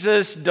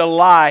Jesus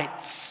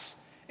delights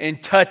in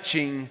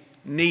touching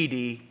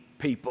needy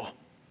people.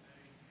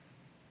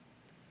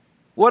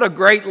 What a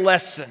great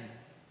lesson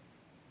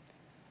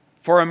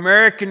for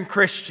American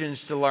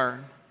Christians to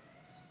learn.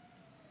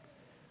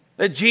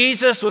 That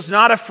Jesus was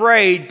not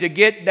afraid to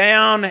get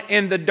down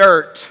in the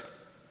dirt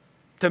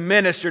to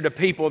minister to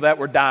people that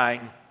were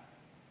dying.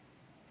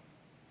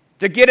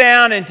 To get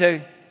down and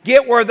to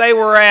get where they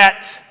were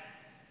at.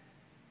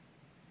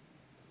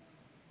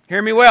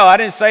 Hear me well, I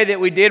didn't say that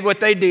we did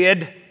what they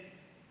did.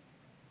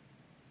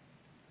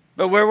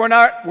 But we're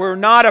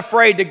not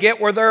afraid to get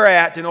where they're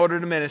at in order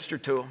to minister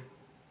to them.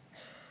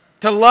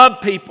 To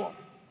love people.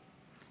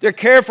 To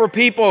care for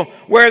people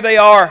where they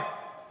are.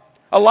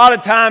 A lot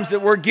of times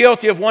that we're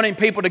guilty of wanting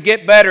people to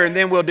get better and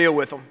then we'll deal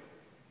with them.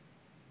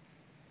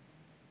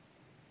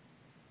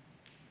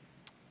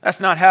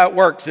 That's not how it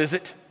works, is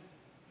it?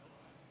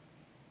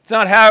 It's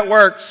not how it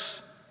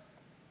works.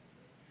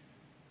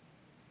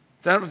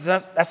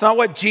 That's not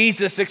what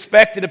Jesus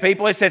expected of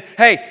people. He said,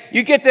 hey,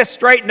 you get this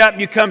straightened up and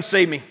you come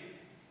see me.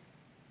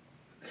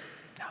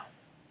 No.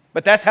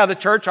 But that's how the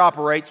church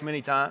operates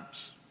many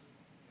times.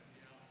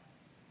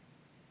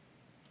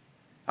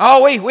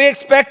 Oh, we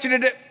expect you to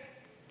do...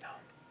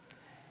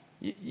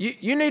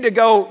 You need to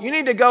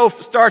go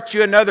start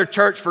you another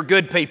church for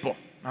good people,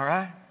 all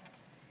right?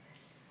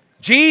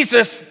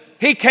 Jesus,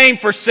 He came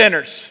for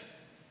sinners.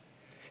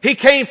 He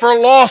came for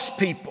lost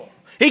people.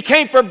 He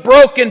came for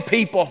broken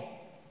people.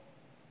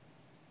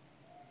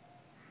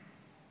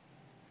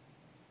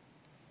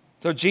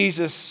 So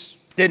Jesus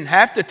didn't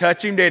have to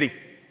touch him, did He?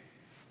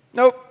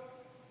 Nope.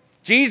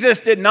 Jesus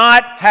did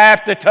not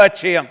have to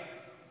touch him.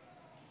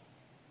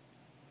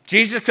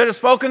 Jesus could have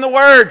spoken the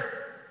word.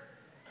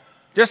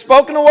 Just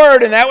spoken the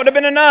word, and that would have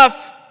been enough.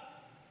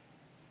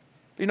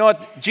 You know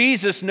what?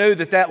 Jesus knew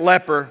that that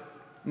leper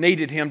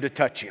needed him to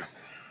touch him.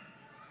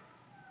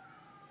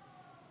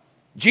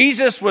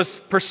 Jesus was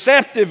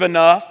perceptive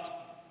enough,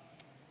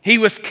 he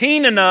was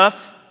keen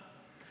enough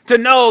to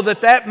know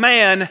that that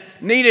man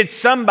needed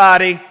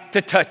somebody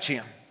to touch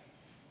him.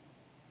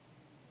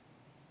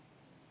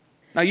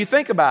 Now you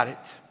think about it.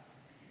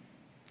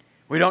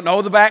 We don't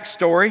know the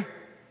backstory.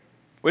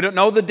 We don't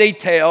know the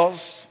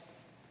details.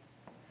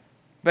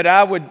 But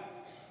I would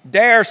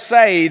dare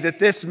say that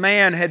this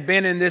man had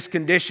been in this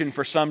condition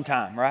for some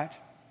time, right?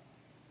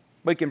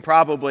 We can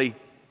probably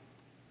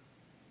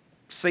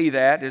see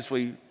that as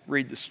we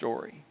read the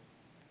story.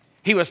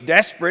 He was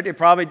desperate.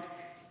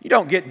 You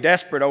don't get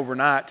desperate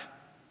overnight.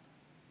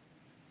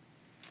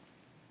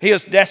 He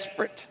was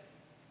desperate.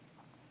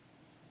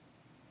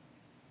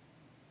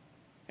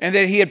 And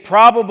that he had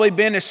probably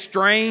been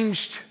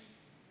estranged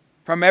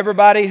from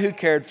everybody who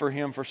cared for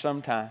him for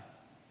some time.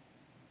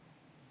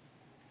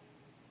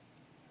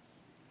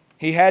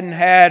 He hadn't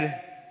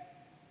had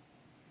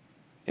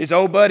his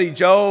old buddy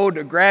Joe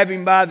to grab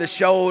him by the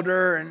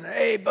shoulder and,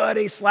 hey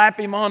buddy, slap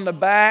him on the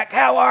back.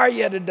 How are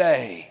you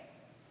today?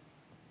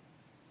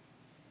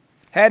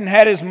 Hadn't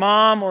had his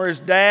mom or his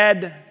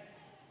dad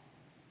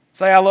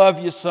say, I love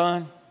you,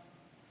 son.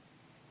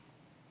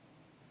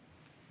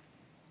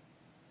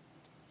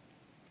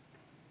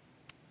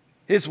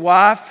 His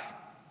wife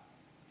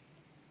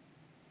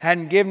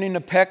hadn't given him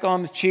a peck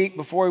on the cheek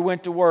before he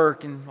went to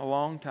work in a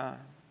long time.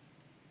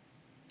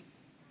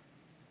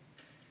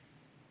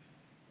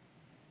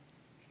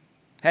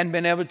 Hadn't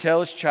been able to tell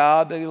his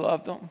child that he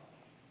loved them.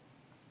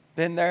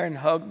 Been there and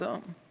hugged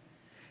them.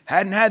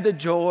 Hadn't had the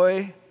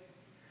joy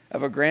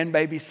of a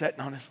grandbaby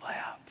sitting on his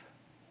lap.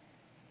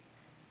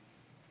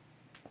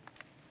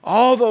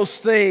 All those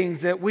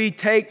things that we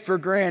take for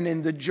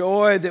granted, the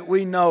joy that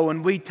we know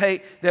and we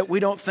take that we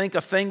don't think a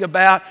thing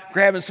about,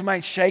 grabbing somebody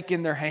and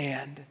shaking their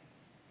hand.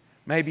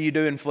 Maybe you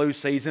do in flu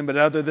season, but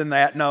other than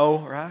that, no,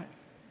 right?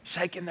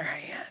 Shaking their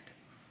hand.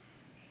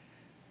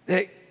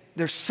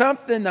 There's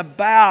something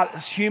about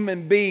us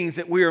human beings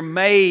that we are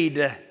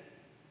made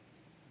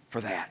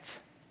for that.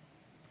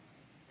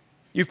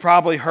 You've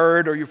probably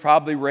heard or you've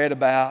probably read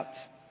about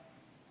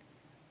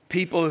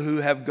people who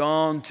have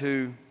gone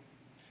to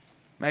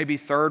maybe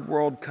third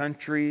world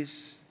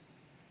countries,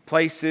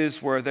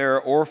 places where there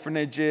are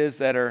orphanages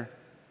that are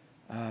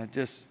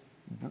just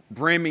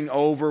brimming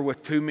over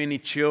with too many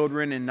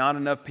children and not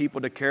enough people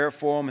to care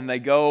for them, and they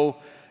go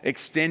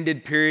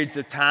extended periods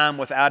of time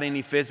without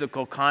any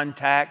physical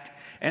contact,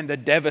 and the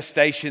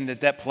devastation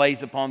that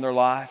plays upon their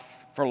life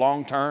for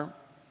long term.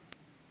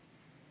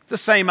 It's the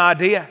same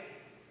idea.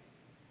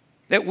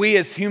 That we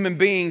as human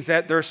beings,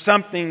 that there's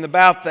something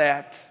about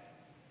that.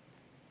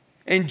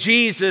 And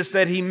Jesus,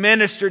 that He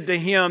ministered to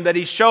him, that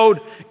He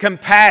showed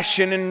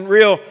compassion and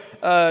real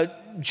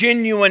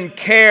genuine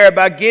care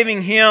by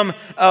giving him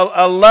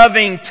a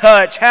loving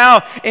touch.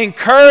 How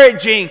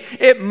encouraging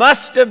it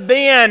must have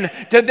been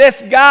to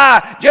this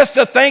guy just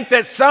to think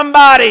that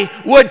somebody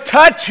would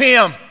touch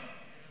him.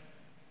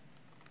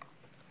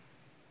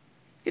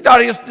 He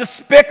thought he was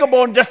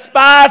despicable and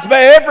despised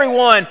by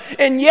everyone.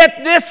 And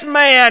yet this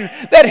man,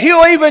 that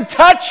he'll even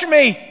touch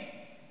me.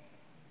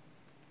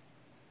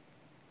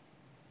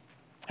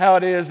 How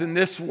it is in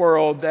this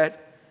world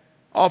that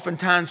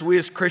oftentimes we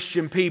as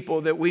Christian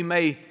people, that we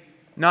may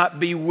not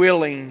be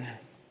willing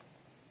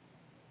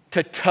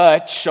to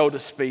touch, so to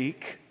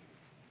speak.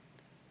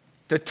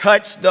 To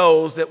touch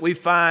those that we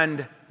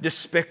find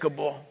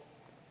despicable.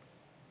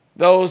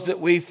 Those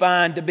that we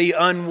find to be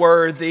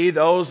unworthy.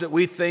 Those that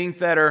we think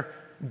that are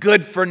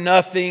good for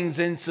nothings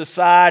in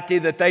society,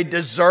 that they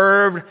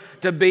deserve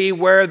to be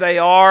where they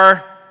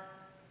are.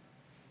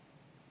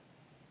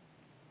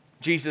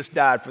 Jesus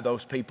died for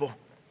those people.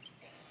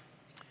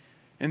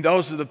 And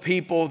those are the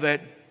people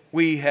that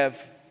we have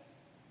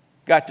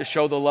got to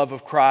show the love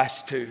of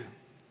Christ to.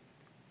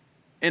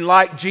 And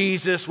like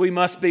Jesus, we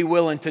must be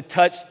willing to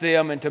touch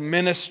them and to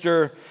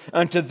minister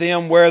unto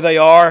them where they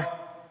are.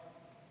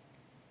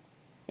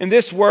 In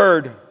this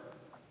word,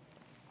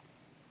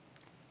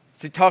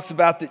 he talks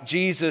about that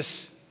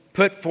Jesus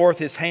put forth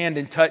His hand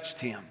and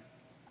touched him.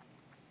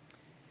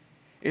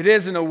 It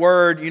isn't a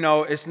word,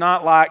 it's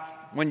not like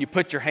when you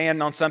put your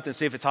hand on something and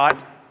see if it's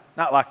hot.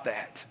 Not like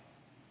that.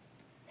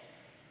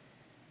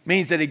 It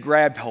means that He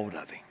grabbed hold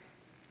of him,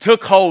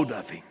 took hold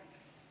of him.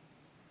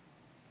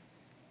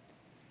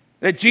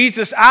 That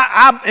Jesus,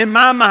 in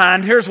my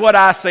mind, here's what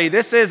I see.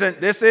 This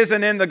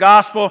isn't in the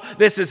gospel.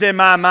 This is in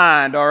my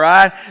mind, all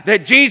right?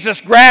 That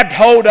Jesus grabbed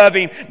hold of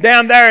him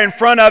down there in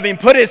front of him,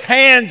 put His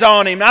hands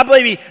on him. I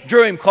believe He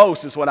drew him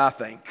close is what I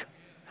think.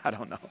 I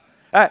don't know.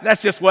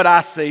 That's just what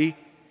I see.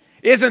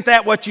 Isn't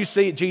that what you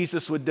see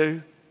Jesus would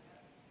do?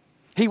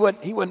 He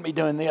wouldn't be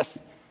doing this.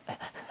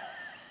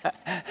 No.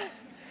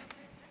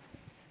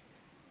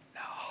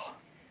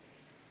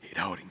 He'd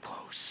hold him close.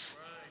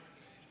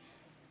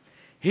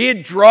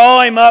 He'd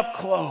draw him up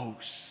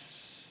close.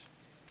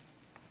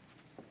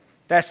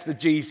 That's the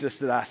Jesus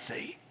that I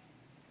see.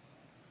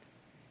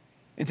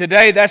 And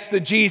today, that's the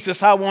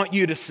Jesus I want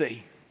you to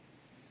see.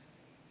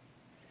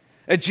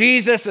 A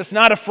Jesus that's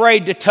not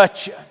afraid to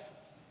touch you.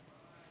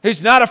 Who's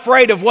not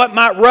afraid of what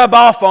might rub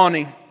off on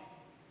Him.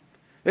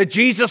 That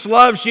Jesus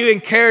loves you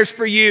and cares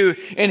for you,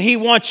 and He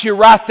wants you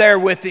right there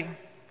with Him.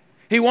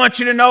 He wants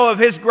you to know of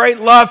His great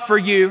love for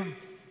you.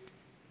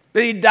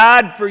 That He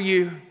died for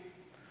you.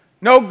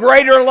 No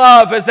greater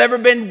love has ever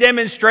been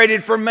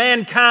demonstrated for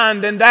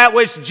mankind than that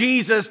which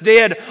Jesus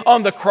did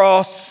on the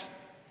cross.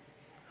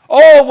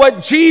 Oh,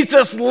 what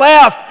Jesus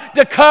left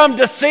to come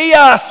to see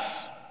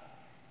us.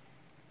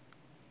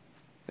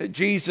 That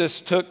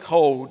Jesus took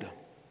hold.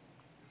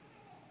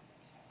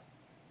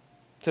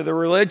 To the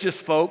religious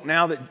folk,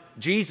 now that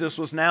Jesus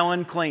was now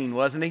unclean,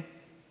 wasn't He?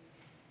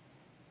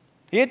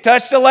 He had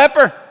touched a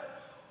leper.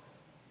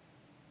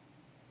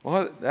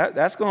 Well,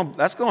 that's going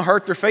to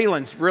hurt their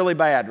feelings really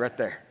bad right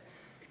there.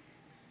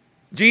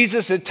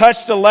 Jesus had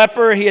touched a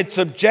leper. He had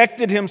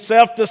subjected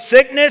Himself to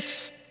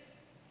sickness.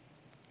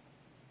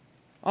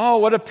 Oh,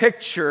 what a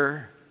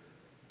picture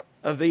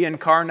of the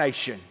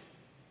incarnation.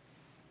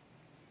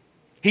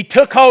 He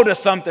took hold of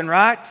something,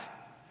 right?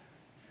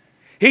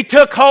 He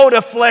took hold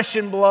of flesh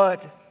and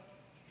blood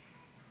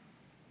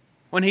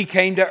when He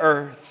came to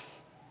earth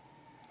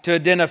to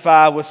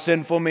identify with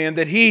sinful men.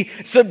 That He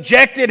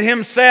subjected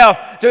Himself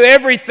to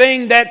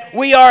everything that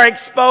we are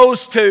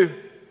exposed to.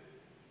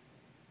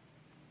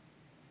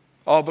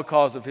 All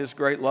because of His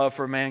great love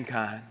for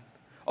mankind.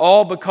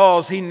 All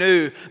because He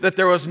knew that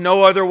there was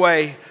no other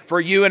way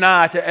for you and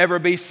I to ever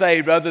be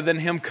saved other than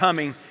Him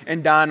coming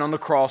and dying on the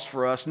cross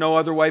for us. No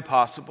other way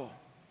possible.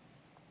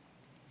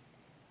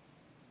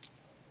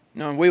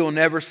 No, we will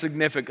never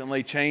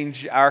significantly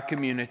change our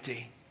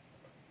community.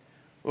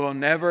 We will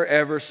never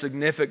ever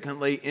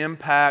significantly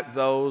impact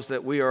those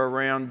that we are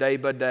around day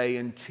by day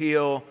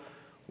until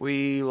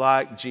we,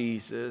 like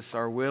Jesus,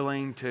 are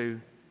willing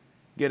to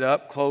get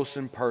up close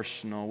and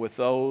personal with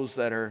those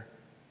that are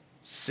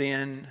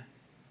sin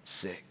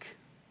sick.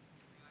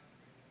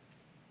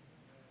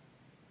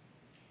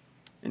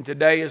 And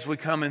today, as we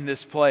come in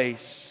this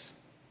place,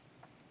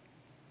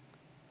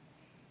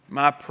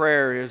 my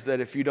prayer is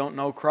that if you don't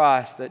know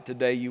Christ, that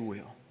today you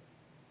will.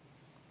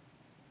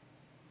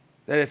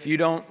 That if you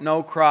don't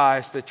know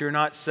Christ, that you're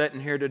not sitting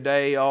here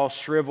today all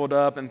shriveled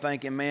up and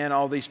thinking, man,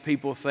 all these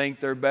people think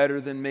they're better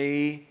than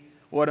me.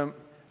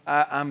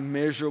 I'm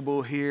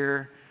miserable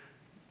here.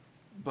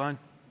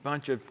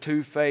 Bunch of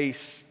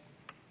two-faced.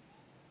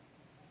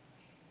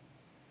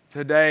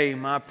 Today,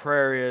 my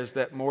prayer is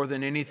that more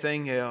than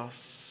anything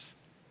else,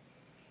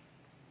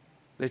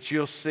 that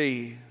you'll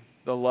see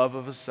the love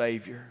of a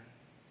Savior.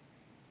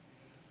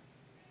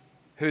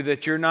 Who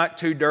that you're not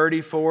too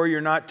dirty for, you're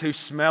not too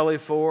smelly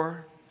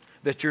for,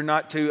 that you're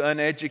not too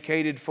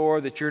uneducated for,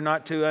 that you're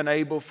not too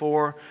unable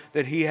for,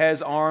 that He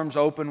has arms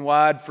open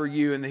wide for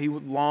you and that He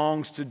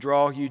longs to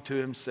draw you to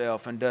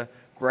Himself and to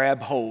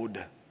grab hold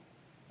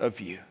of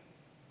you.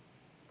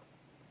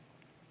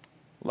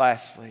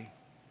 Lastly,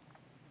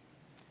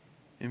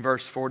 in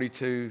verse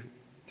 42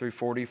 through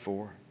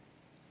 44,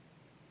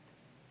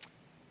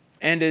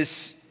 and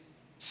as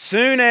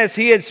soon as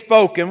He had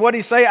spoken, what did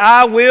He say?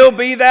 I will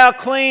be thou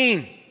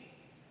clean.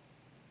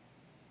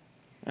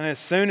 And as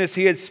soon as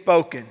He had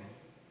spoken,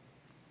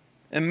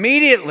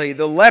 immediately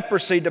the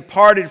leprosy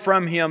departed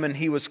from him and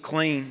he was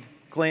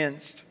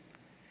cleansed.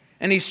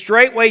 And he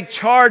straightway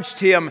charged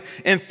him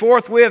and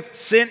forthwith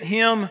sent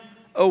him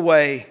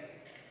away.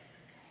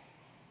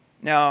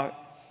 Now,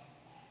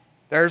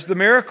 there's the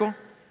miracle.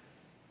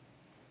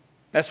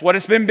 That's what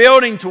it's been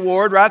building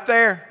toward right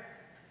there.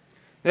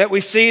 That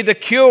we see the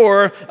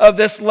cure of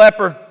this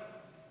leper.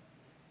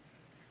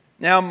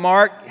 Now,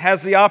 Mark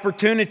has the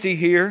opportunity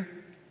here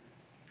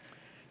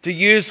to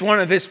use one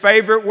of his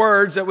favorite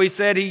words that we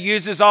said he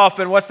uses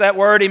often. What's that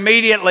word?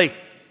 Immediately.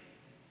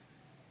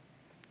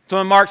 It's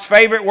one of Mark's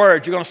favorite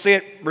words. You're going to see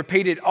it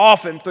repeated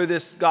often through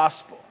this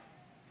gospel.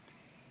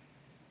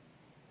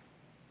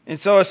 And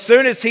so as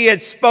soon as he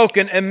had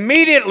spoken,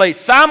 immediately,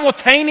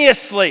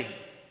 simultaneously,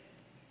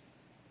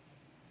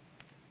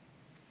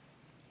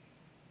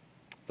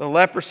 the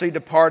leprosy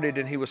departed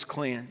and he was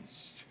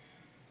cleansed.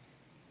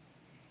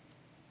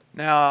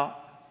 Now,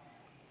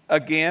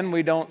 again,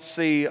 we don't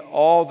see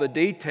all the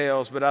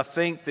details, but I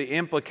think the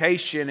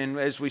implication, and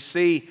as we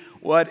see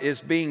what is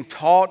being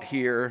taught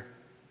here,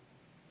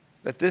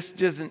 that this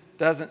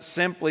doesn't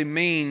simply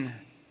mean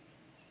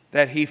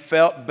that he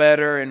felt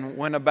better and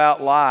went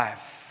about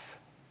life.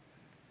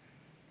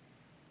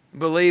 I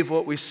believe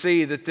what we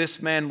see, that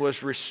this man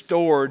was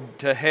restored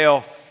to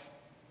health.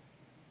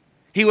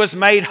 He was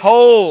made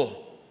whole.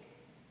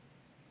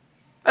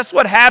 That's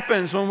what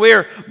happens when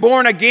we're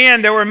born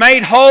again, that we're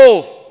made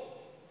whole.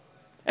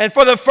 And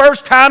for the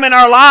first time in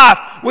our life,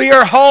 we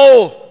are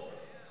whole.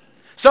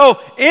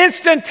 So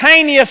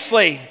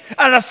instantaneously,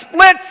 in a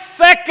split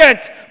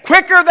second,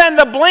 quicker than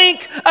the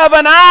blink of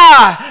an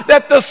eye,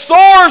 that the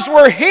sores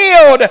were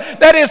healed,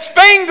 that his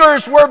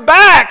fingers were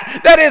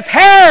back, that his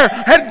hair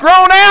had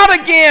grown out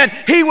again.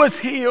 He was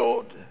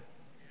healed.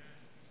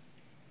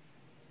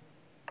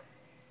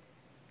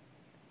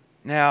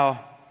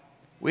 Now,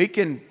 we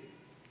can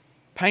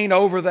paint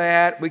over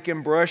that, we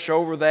can brush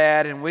over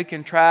that, and we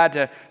can try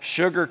to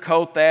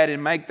sugarcoat that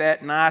and make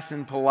that nice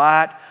and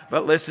polite.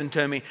 But listen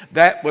to me,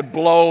 that would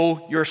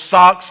blow your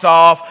socks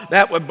off.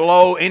 That would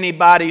blow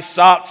anybody's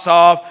socks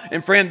off.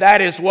 And friend, that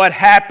is what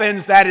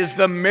happens. That is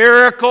the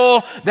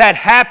miracle that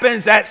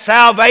happens at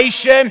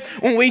salvation.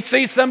 When we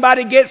see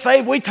somebody get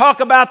saved, we talk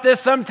about this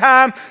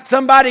sometime.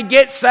 Somebody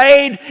gets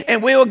saved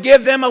and we will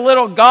give them a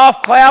little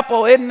golf clap.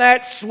 Well, isn't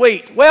that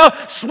sweet? Well,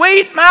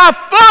 sweet my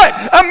foot.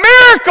 A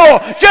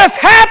miracle just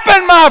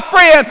happened, my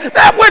friend.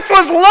 That which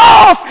was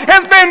lost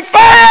has been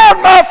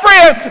found, my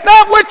friend.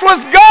 That which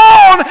was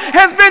gone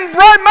has been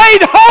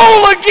made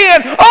whole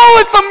again. Oh,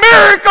 it's a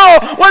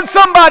miracle when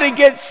somebody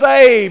gets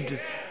saved.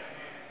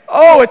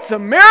 Oh, it's a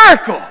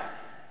miracle.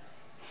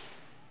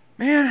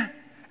 Man,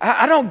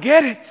 I don't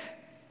get it.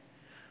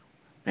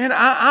 Man,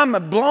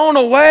 I'm blown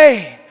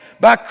away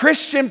by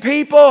Christian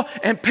people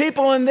and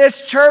people in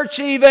this church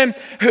even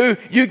who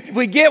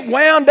we get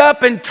wound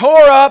up and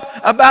tore up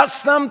about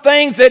some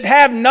things that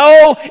have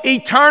no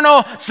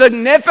eternal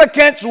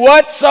significance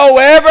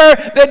whatsoever,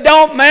 that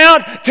don't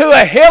mount to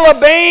a hill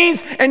of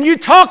beans. And you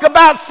talk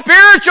about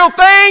spiritual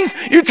things,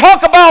 you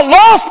talk about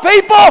lost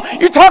people,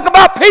 you talk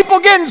about people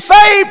getting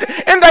saved,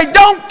 and they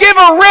don't give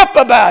a rip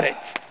about it.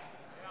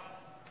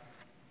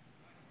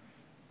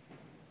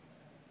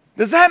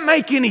 Does that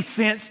make any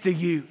sense to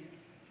you?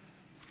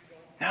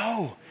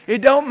 No,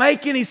 it don't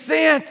make any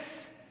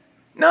sense.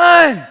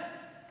 None.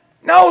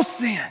 No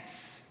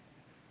sense.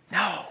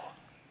 No.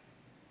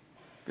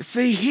 But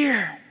see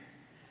here,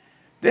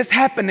 this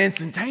happened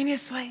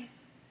instantaneously.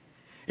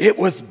 It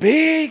was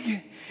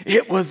big.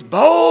 It was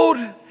bold.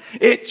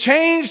 It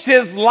changed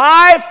his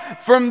life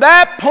from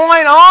that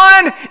point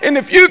on. And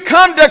if you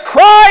come to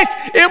Christ,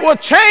 it will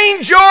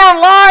change your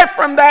life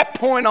from that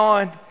point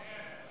on.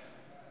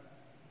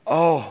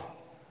 Oh,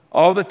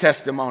 all the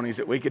testimonies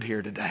that we could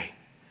hear today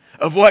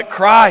of what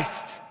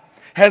Christ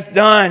has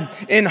done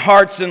in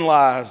hearts and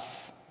lives.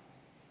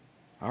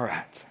 All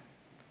right.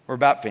 We're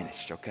about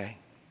finished, okay?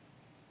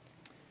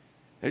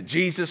 That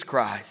Jesus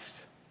Christ,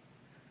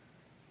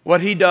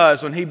 what He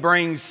does when He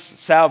brings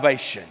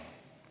salvation,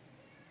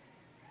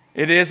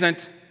 it isn't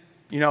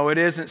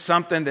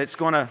something that's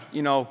going to,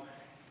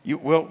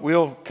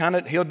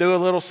 He'll do a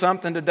little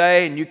something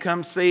today and you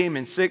come see Him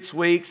in 6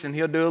 weeks and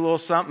He'll do a little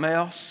something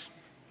else.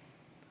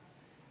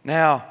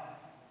 Now,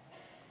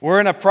 we're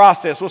in a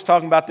process. We was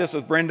talking about this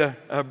with Brenda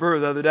Brewer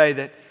the other day,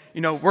 that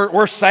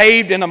we're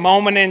saved in a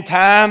moment in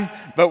time,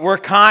 but we're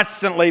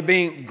constantly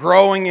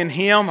growing in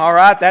Him. All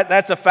right,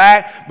 that's a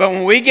fact. But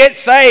when we get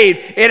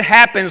saved, it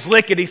happens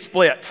lickety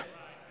split.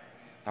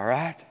 All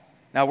right.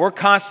 Now we're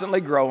constantly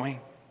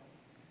growing,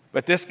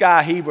 but this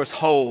guy, he was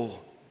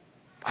whole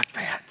like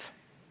that.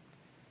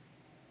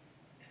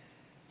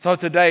 So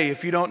today,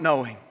 if you don't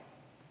know Him,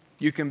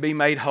 you can be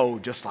made whole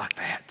just like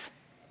that.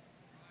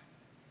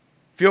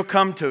 If you'll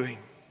come to Him,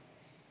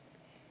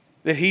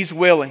 that He's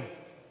willing,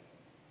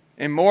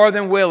 and more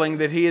than willing,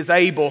 that He is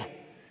able,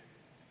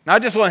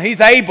 not just willing,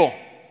 He's able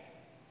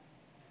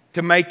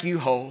to make you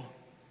whole,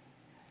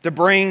 to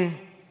bring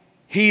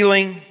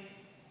healing.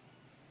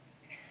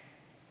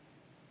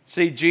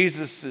 See,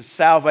 Jesus'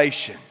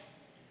 salvation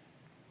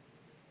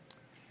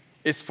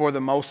is for the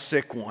most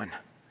sick one.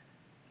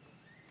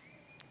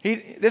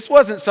 This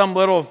wasn't some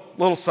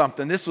little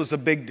something. This was a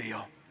big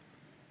deal.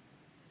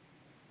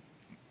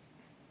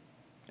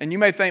 And you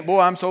may think, boy,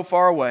 I'm so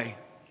far away.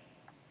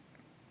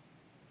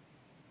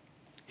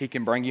 He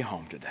can bring you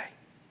home today.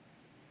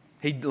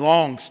 He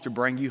longs to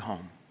bring you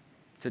home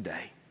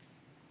today.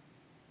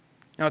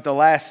 At the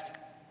last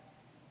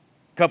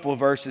couple of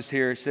verses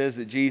here, it says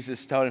that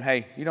Jesus told him,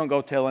 hey, you don't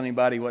go tell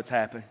anybody what's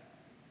happened.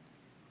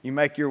 You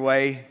make your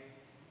way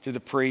to the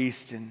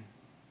priest.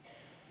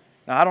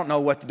 Now, I don't know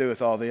what to do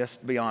with all this,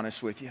 to be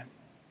honest with you.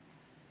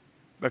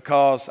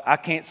 Because I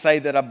can't say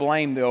that I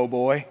blame the old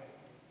boy.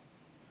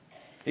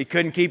 He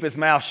couldn't keep his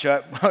mouth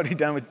shut, what he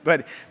done with,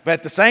 but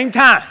at the same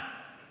time,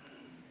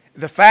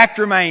 the fact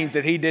remains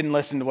that he didn't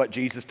listen to what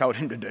Jesus told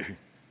him to do.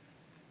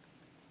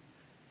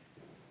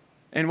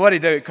 And what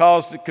did he do? It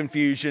caused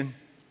confusion.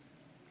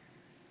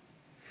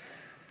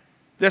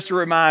 Just a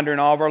reminder in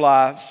all of our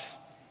lives,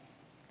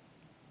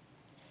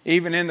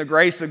 even in the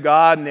grace of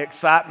God and the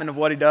excitement of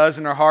what He does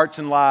in our hearts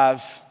and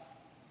lives,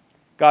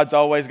 God's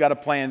always got a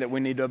plan that we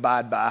need to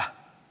abide by.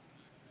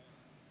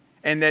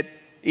 And that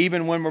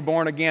even when we're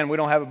born again, we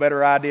don't have a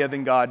better idea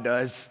than God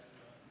does.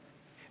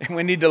 And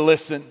we need to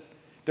listen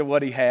to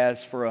what He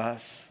has for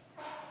us.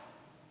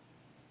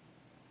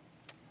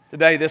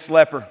 Today, this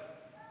leper,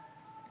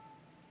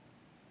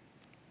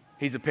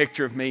 he's a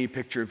picture of me, a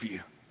picture of you.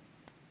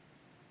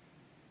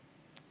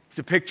 It's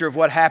a picture of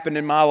what happened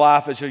in my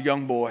life as a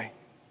young boy.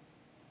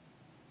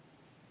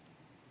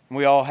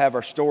 We all have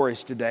our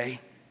stories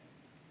today.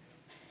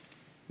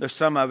 There's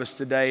some of us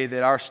today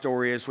that our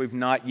story is we've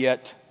not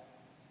yet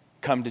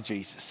come to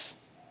Jesus.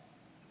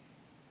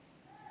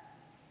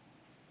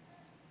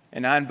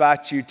 And I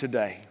invite you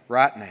today,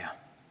 right now,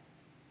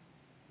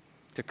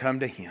 to come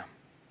to Him.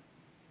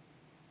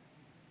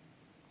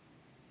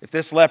 If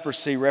this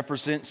leprosy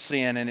represents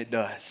sin, and it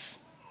does,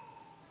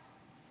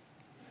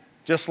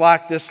 just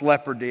like this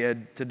leper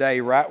did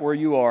today, right where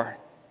you are,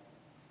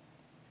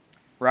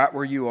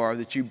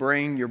 that you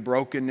bring your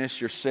brokenness,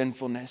 your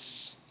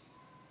sinfulness,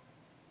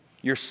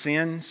 your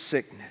sin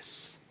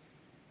sickness,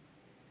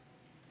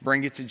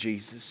 bring it to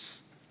Jesus.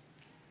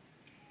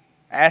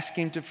 Ask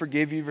Him to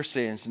forgive you your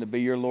sins and to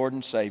be your Lord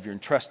and Savior,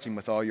 and trust Him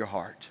with all your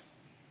heart.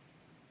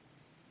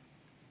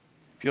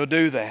 If you'll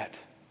do that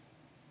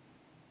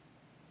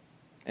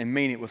and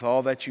mean it with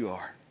all that you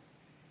are,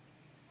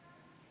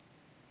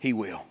 He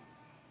will.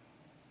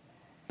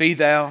 Be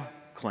thou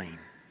clean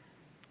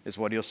is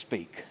what He'll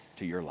speak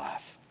to your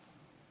life.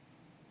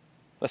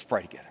 Let's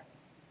pray together.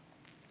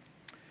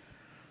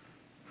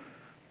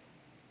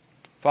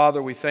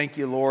 Father, we thank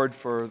you, Lord,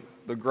 for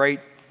the great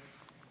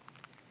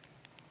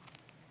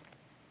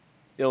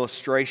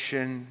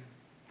illustration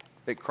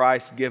that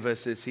Christ gave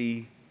us as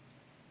He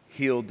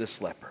healed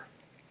this leper.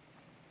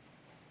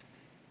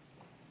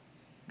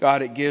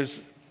 God, it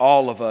gives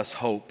all of us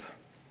hope.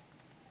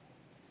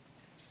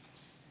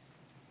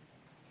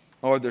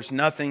 Lord, there's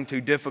nothing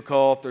too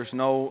difficult. There's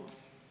no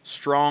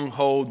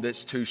stronghold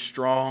that's too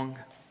strong.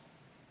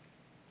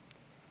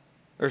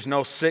 There's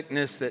no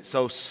sickness that's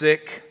so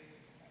sick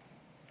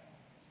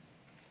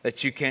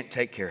that you can't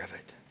take care of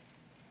it.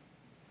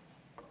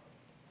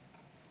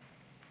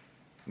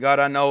 God,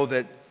 I know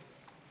that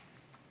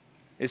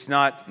it's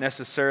not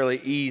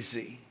necessarily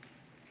easy.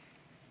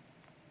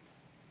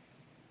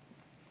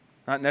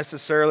 Not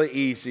necessarily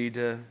easy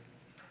to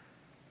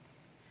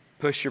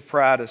push your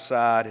pride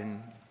aside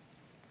and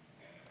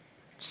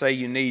say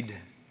you need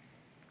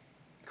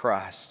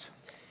Christ.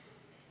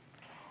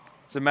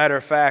 As a matter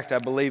of fact, I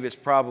believe it's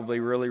probably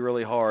really,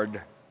 really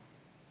hard.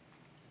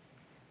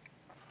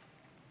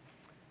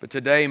 But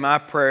today, my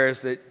prayer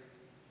is that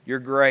your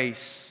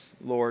grace,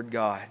 Lord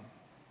God,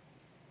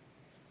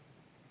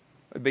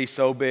 would be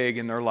so big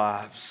in their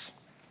lives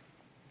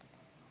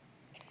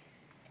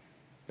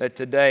that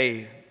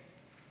today,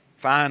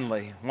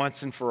 finally,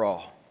 once and for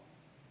all,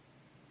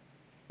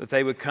 that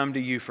they would come to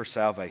you for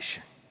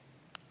salvation.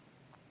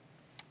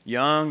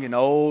 Young and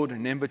old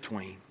and in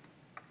between.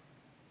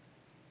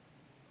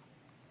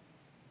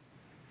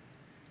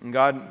 And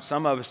God,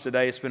 some of us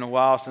today, it's been a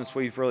while since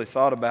we've really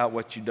thought about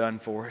what you've done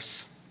for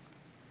us.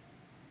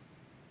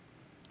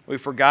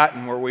 We've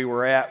forgotten where we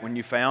were at when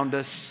you found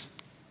us,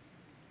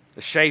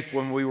 the shape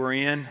when we were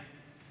in.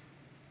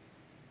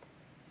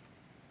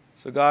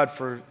 So God,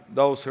 for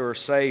those who are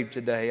saved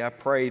today, I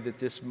pray that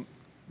this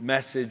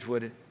message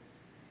would,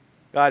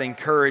 God,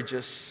 encourage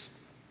us.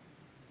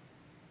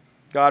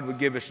 God would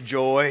give us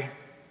joy.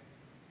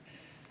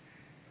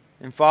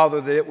 And Father,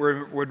 that it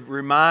would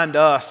remind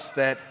us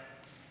that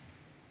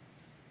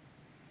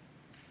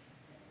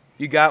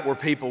you got where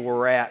people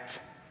were at.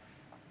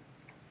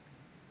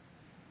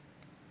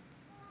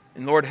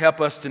 And Lord,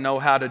 help us to know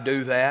how to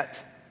do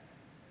that.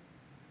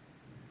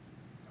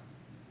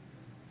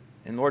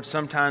 And Lord,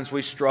 sometimes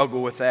we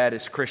struggle with that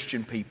as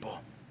Christian people.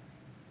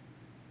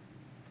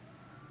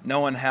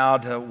 Knowing how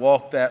to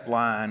walk that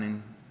line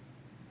and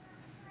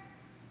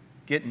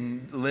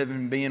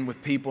being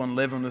with people and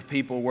living with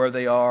people where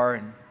they are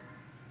and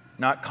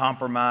not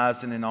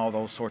compromising and all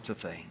those sorts of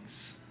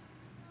things.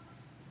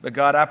 But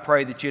God, I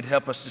pray that you'd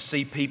help us to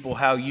see people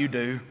how you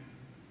do.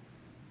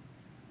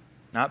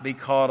 Not be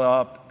caught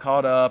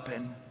up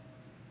in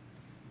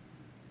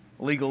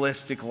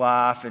legalistic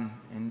life and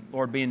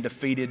Lord, being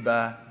defeated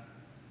by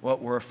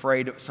what we're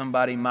afraid that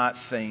somebody might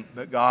think.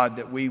 But God,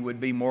 that we would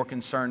be more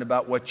concerned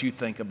about what you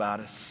think about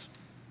us.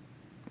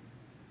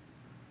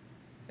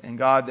 And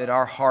God, that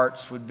our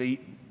hearts would be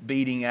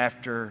beating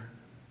after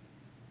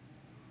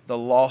the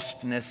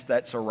lostness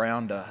that's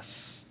around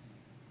us.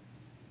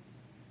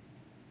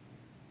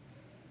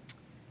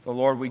 So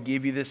Lord, we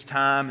give you this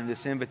time and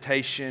this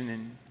invitation.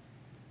 And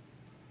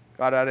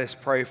God, I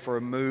just pray for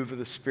a move of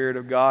the Spirit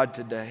of God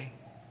today.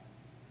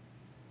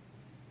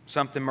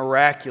 Something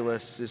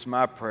miraculous is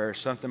my prayer.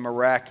 Something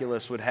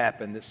miraculous would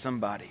happen, that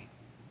somebody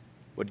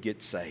would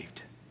get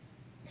saved.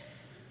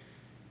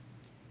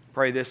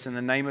 Pray this in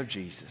the name of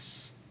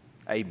Jesus.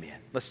 Amen.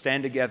 Let's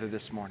stand together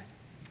this morning.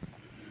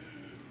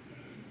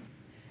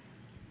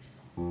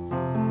 We're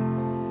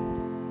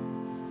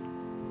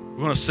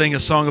going to sing a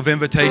song of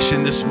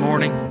invitation this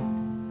morning.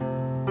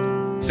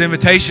 This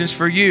invitation's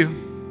for you.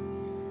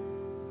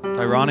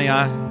 Say, Ronnie,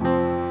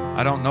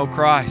 I don't know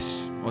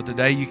Christ. Well,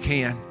 today you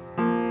can.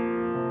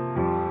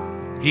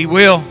 He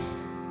will.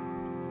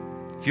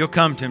 If you'll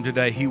come to Him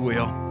today, He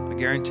will. I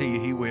guarantee you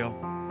He will.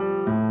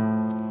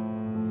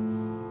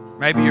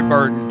 Maybe you're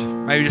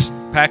burdened. Maybe just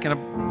packing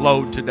a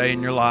load today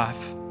in your life.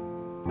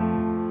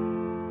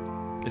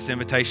 This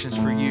invitation's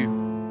for you.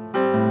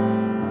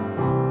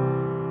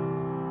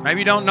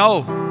 Maybe you don't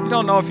know. You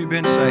don't know if you've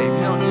been saved.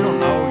 You don't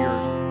know.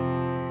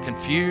 You're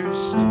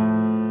confused,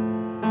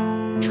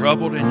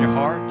 troubled in your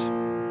heart.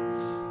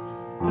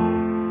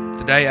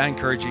 Today, I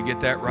encourage you to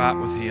get that right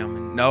with Him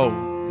and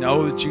know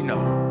that you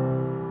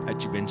know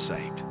that you've been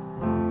saved.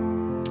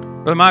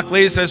 Brother Mike,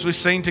 lead us as we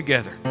sing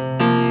together.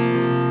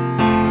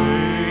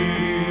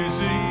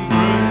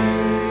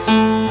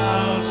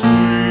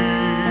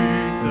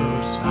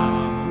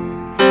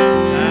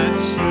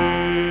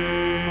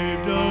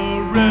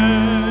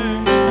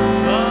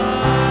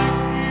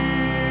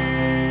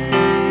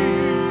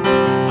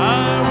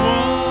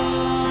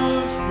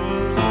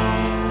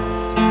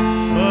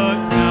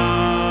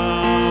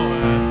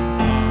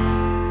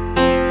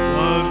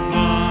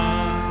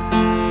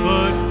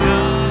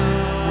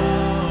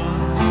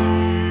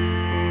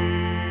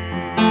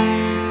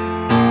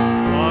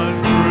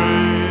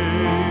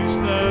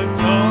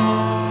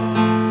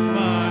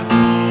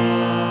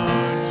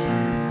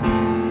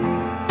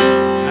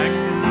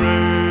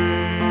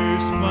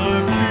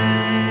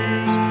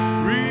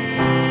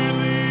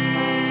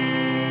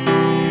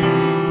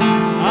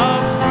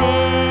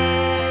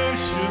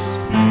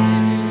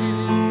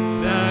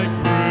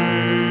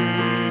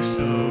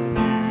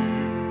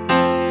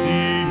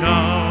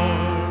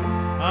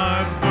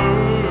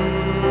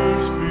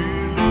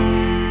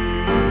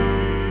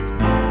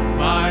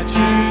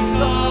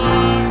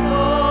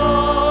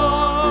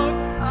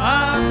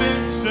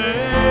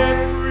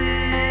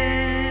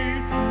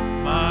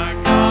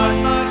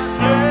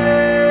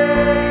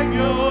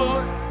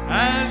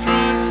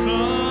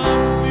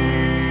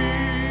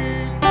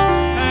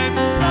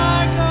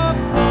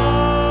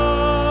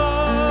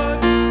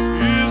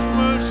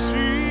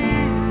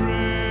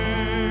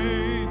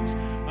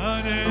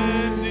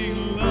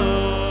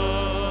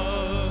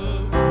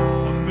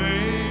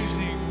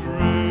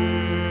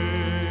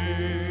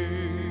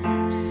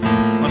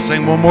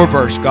 Sing one more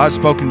verse. God's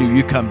spoken to you.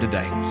 You come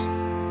today.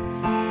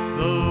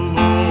 The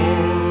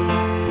Lord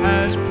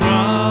has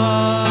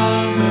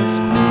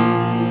promised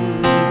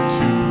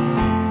to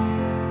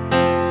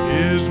me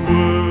His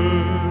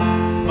word,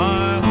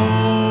 my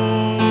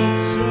hope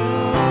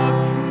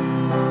secures.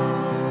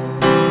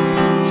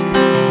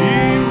 He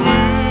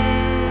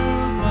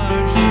will my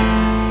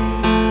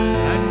shield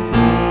and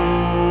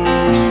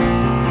portion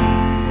be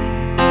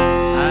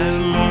as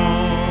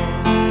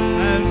long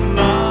as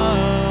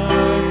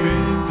life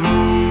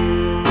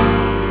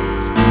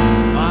endures.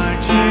 My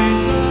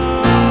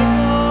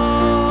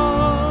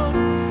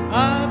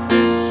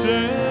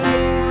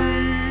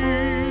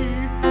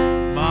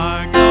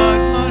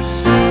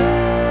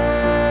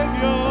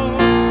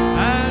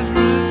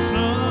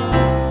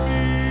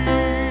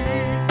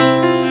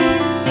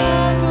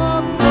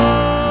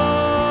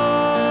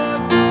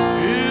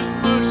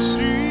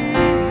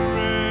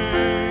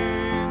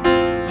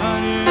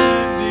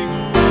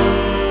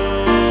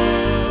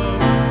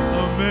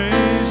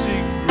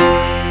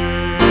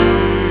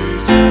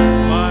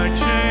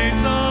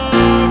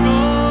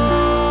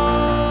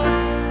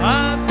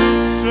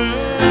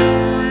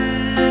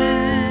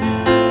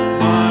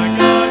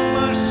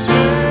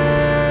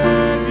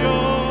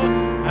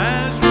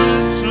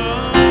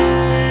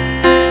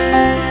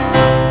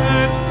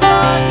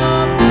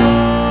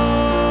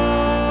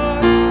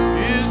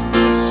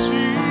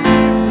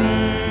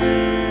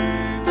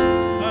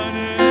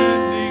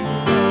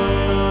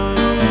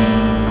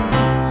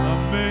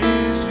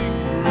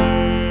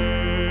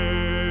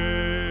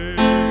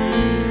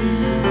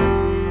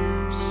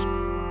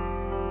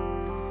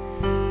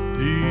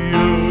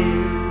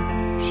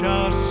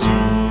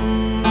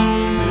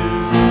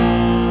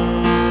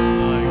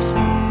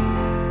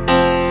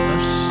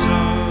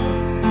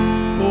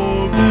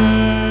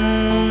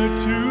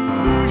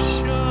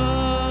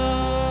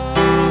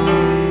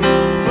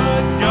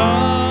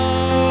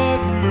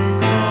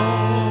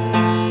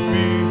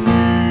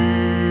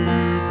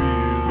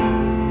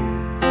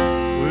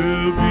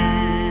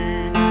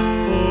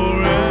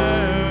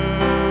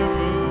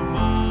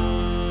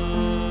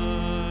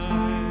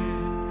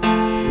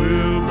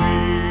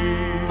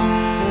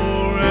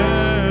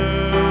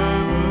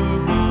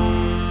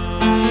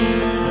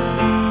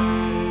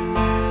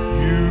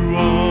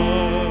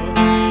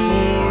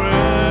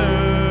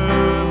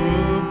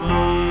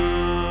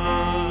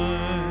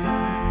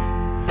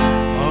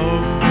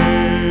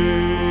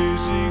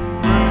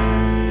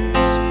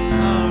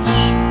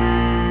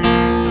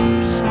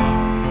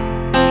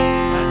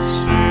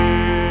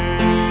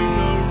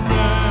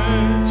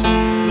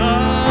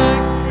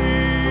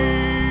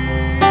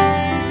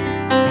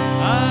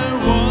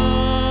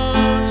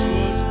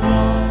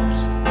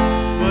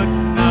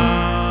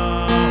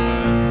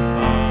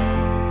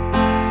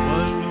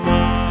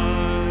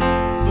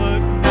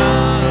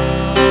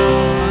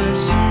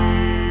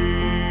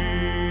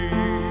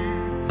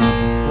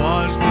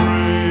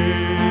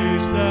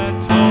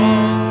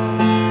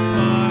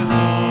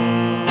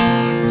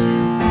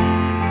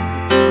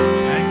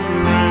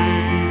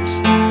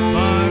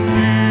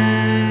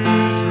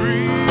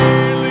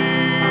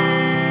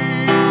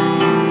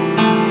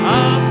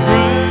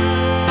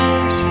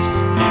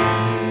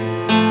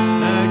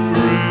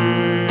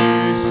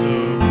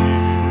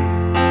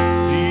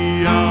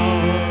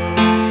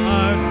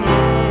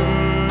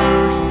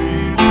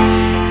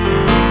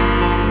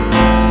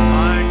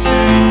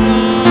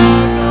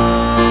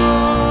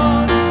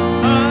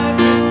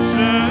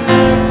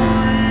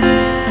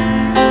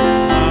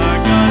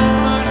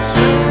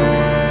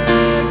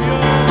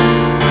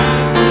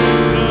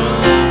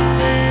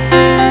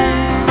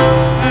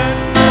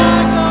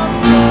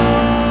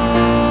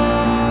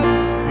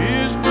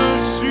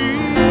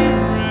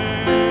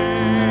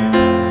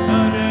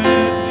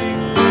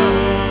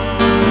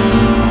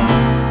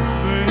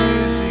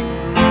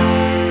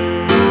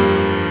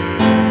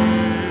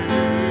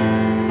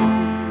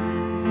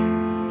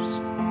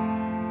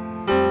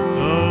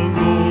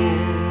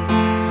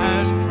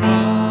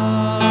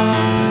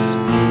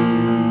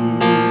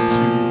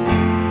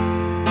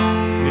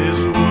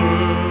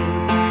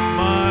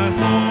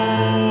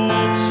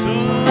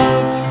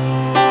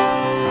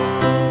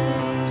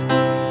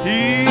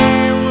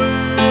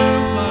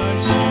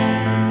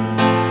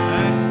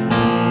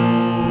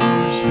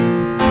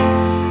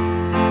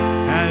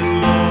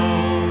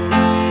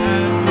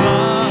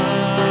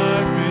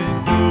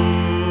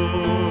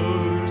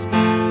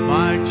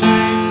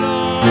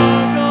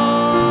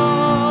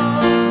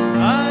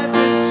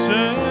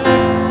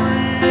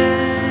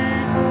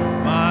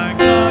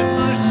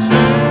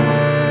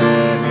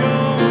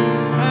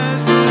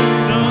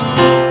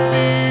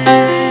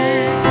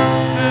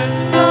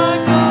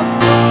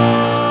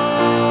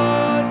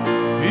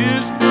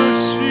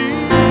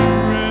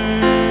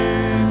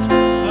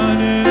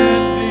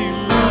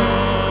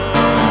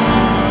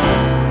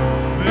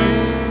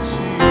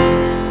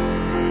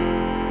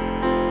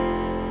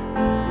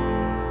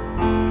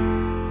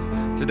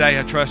Today,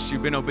 I trust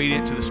you've been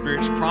obedient to the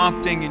Spirit's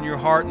prompting in your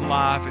heart and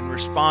life and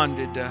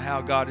responded to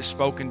how God has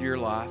spoken to your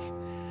life.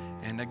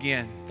 And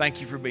again,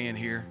 thank you for being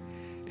here.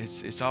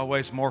 It's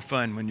always more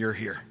fun when you're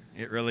here.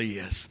 It really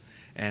is.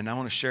 And I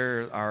want to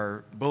share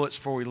our bullets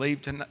before we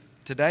leave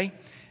today.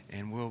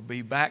 And we'll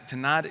be back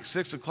tonight at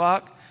 6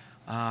 o'clock.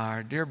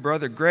 Our dear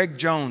brother Greg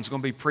Jones is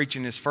going to be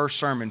preaching his first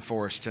sermon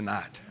for us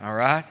tonight. All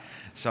right?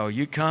 So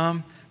you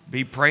come,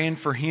 be praying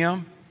for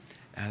him,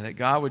 that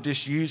God would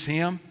just use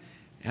him.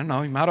 I don't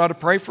know, you might ought to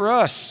pray for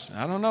us.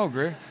 I don't know,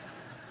 Greg.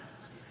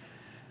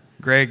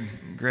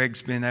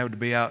 Greg's been able to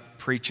be out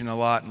preaching a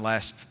lot in the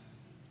last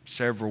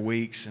several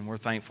weeks, and we're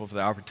thankful for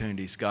the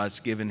opportunities God's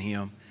given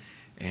him,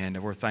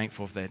 and we're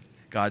thankful that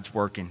God's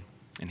working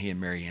in he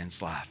and Mary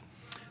Ann's life.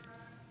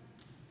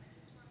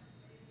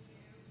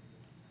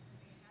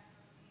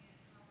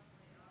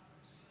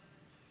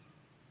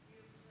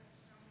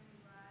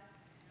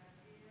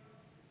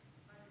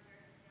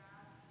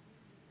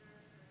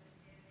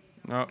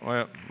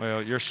 Oh,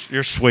 well, you're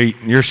sweet.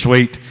 You're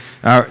sweet.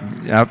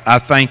 I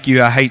thank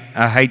you. I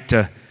hate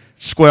to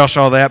squelch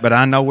all that, but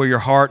I know where your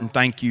heart, and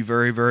thank you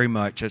very, very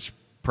much. That's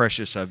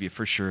precious of you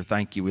for sure.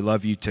 Thank you. We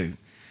love you too.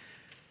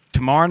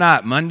 Tomorrow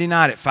night, Monday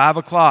night at 5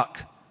 o'clock,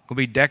 we'll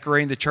be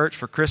decorating the church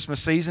for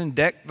Christmas season.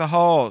 Deck the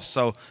halls.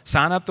 So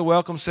sign up the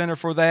Welcome Center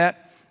for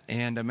that.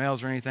 And Mel,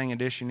 is there anything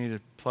addition you need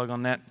to plug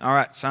on that? All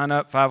right, sign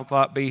up. 5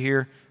 o'clock. Be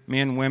here.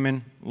 Men,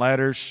 women,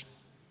 ladders.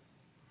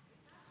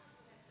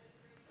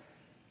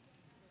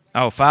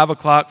 5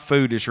 o'clock,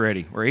 food is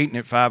ready. We're eating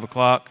at 5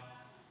 o'clock,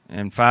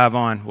 and 5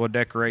 on, we'll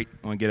decorate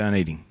when we get done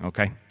eating,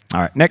 okay?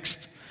 All right, next.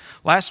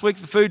 Last week,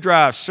 the food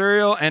drive,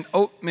 cereal and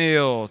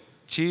oatmeal.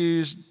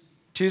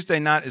 Tuesday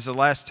night is the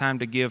last time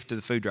to give to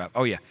the food drive.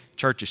 Oh, yeah,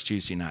 church is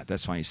Tuesday night.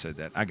 That's why you said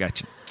that. I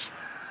got you.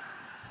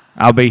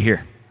 I'll be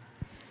here.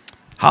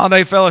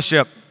 Holiday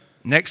fellowship,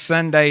 next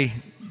Sunday,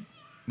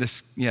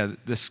 this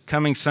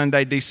coming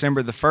Sunday,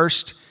 December the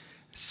 1st,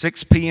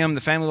 6 p.m.,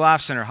 the Family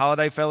Life Center,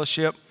 holiday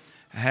fellowship.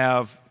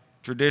 Have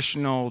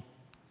traditional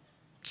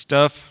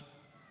stuff,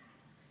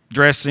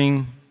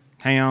 dressing,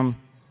 ham,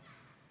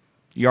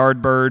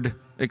 yard bird,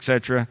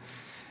 etc.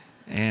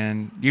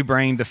 And you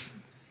bring the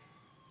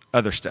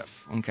other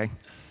stuff, okay?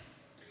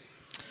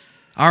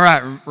 All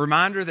right,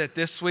 reminder that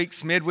this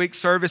week's midweek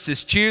service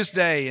is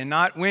Tuesday and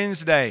not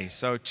Wednesday.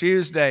 So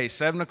Tuesday,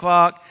 7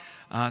 o'clock.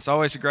 It's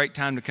always a great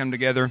time to come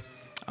together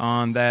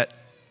on that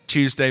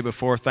Tuesday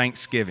before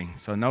Thanksgiving.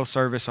 So no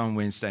service on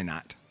Wednesday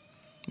night.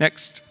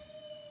 Next.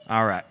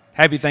 All right.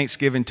 Happy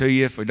Thanksgiving to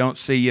you if we don't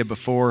see you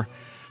before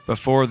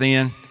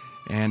then.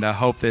 And I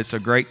hope that it's a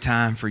great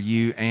time for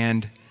you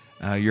and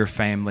your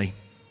family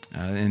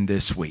in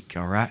this week.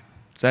 All right.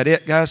 Is that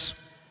it, guys?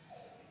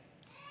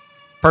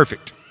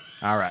 Perfect.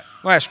 All right.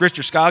 We'll ask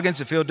Richard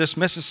Scoggins if he'll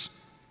dismiss us.